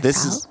 ASL?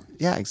 this is...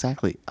 Yeah,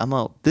 exactly.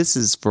 This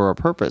is for a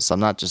purpose. I'm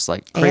not just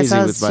like crazy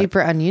ASL with is super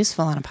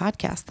unuseful on a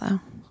podcast,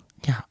 though.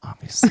 Yeah,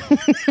 obviously.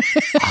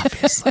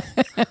 Obviously.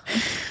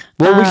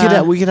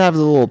 Well, we could have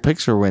the little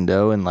picture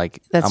window and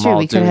like... That's true.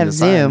 We could have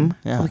Zoom.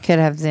 Yeah. We could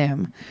have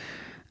Zoom.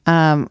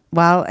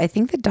 Well, I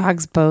think the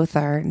dogs both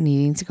are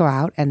needing to go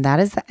out, and that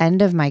is the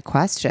end of my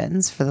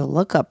questions for the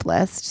lookup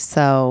list.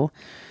 So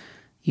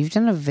you've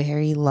done a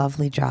very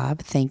lovely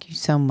job. Thank you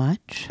so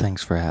much.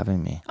 Thanks for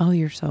having me. Oh,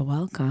 you're so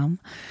welcome.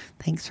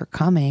 Thanks for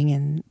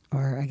coming,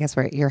 or I guess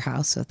we're at your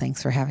house, so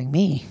thanks for having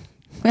me.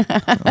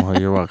 Well,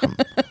 you're welcome.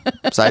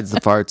 Besides the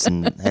farts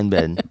and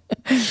bed,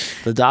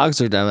 the dogs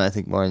are done, I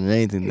think, more than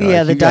anything.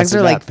 Yeah, like, the dogs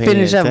are like,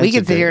 finish up. We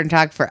can could sit here and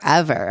talk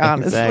forever,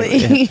 honestly.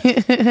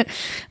 Exactly.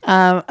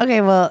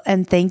 Okay, well,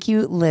 and thank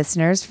you,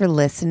 listeners, for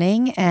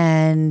listening.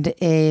 And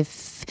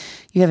if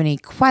you have any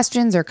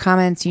questions or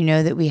comments, you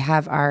know that we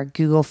have our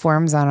Google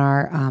Forms on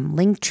our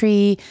link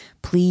tree.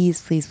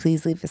 Please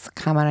leave us a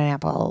comment on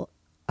Apple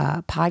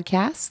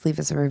Podcasts. Leave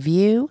us a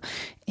review.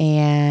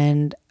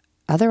 And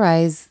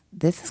otherwise,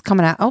 this is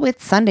coming out. Oh,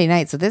 it's Sunday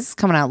night. So this is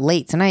coming out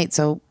late tonight.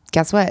 So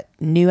guess what?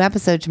 New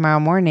episode tomorrow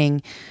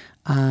morning,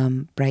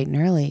 bright and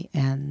early.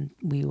 And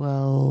we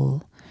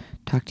will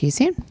talk to you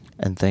soon.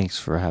 And thanks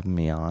for having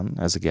me on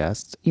as a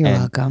guest. You're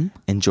welcome.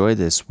 Enjoy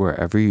this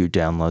wherever you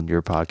download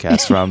your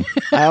podcast from.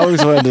 I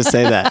always wanted to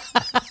say that.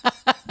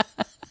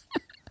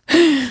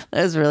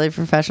 That was really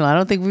professional. I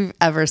don't think we've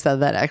ever said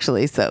that,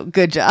 actually. So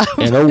good job.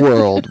 In a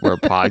world where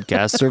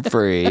podcasts are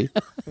free.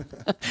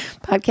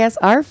 Podcasts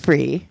are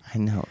free. I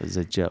know. It's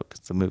a joke.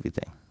 It's a movie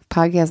thing.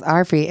 Podcasts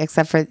are free,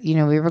 except for,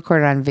 we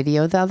recorded on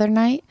video the other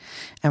night,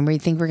 and we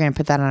think we're going to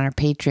put that on our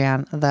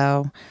Patreon,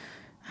 though,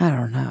 I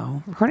don't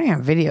know. Recording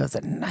on video is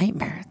a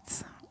nightmare.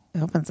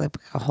 It opens up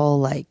a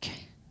whole,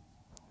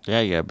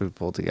 Yeah, you gotta be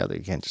pulled together.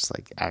 You can't just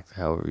act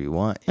however you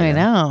want. I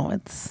know.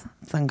 It's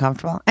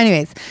uncomfortable.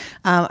 Anyways,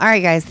 all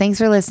right, guys. Thanks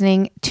for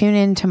listening. Tune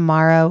in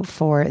tomorrow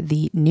for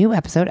the new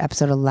episode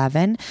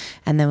 11.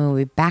 And then we'll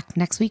be back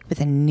next week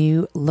with a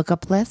new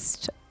lookup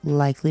list,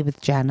 likely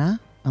with Jenna.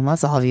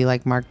 Unless all of you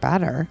like Mark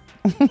better.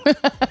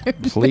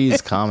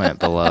 Please comment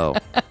below.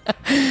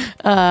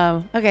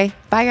 Okay.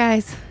 Bye,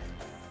 guys.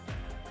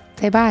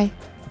 Say bye.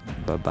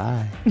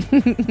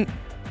 Bye-bye.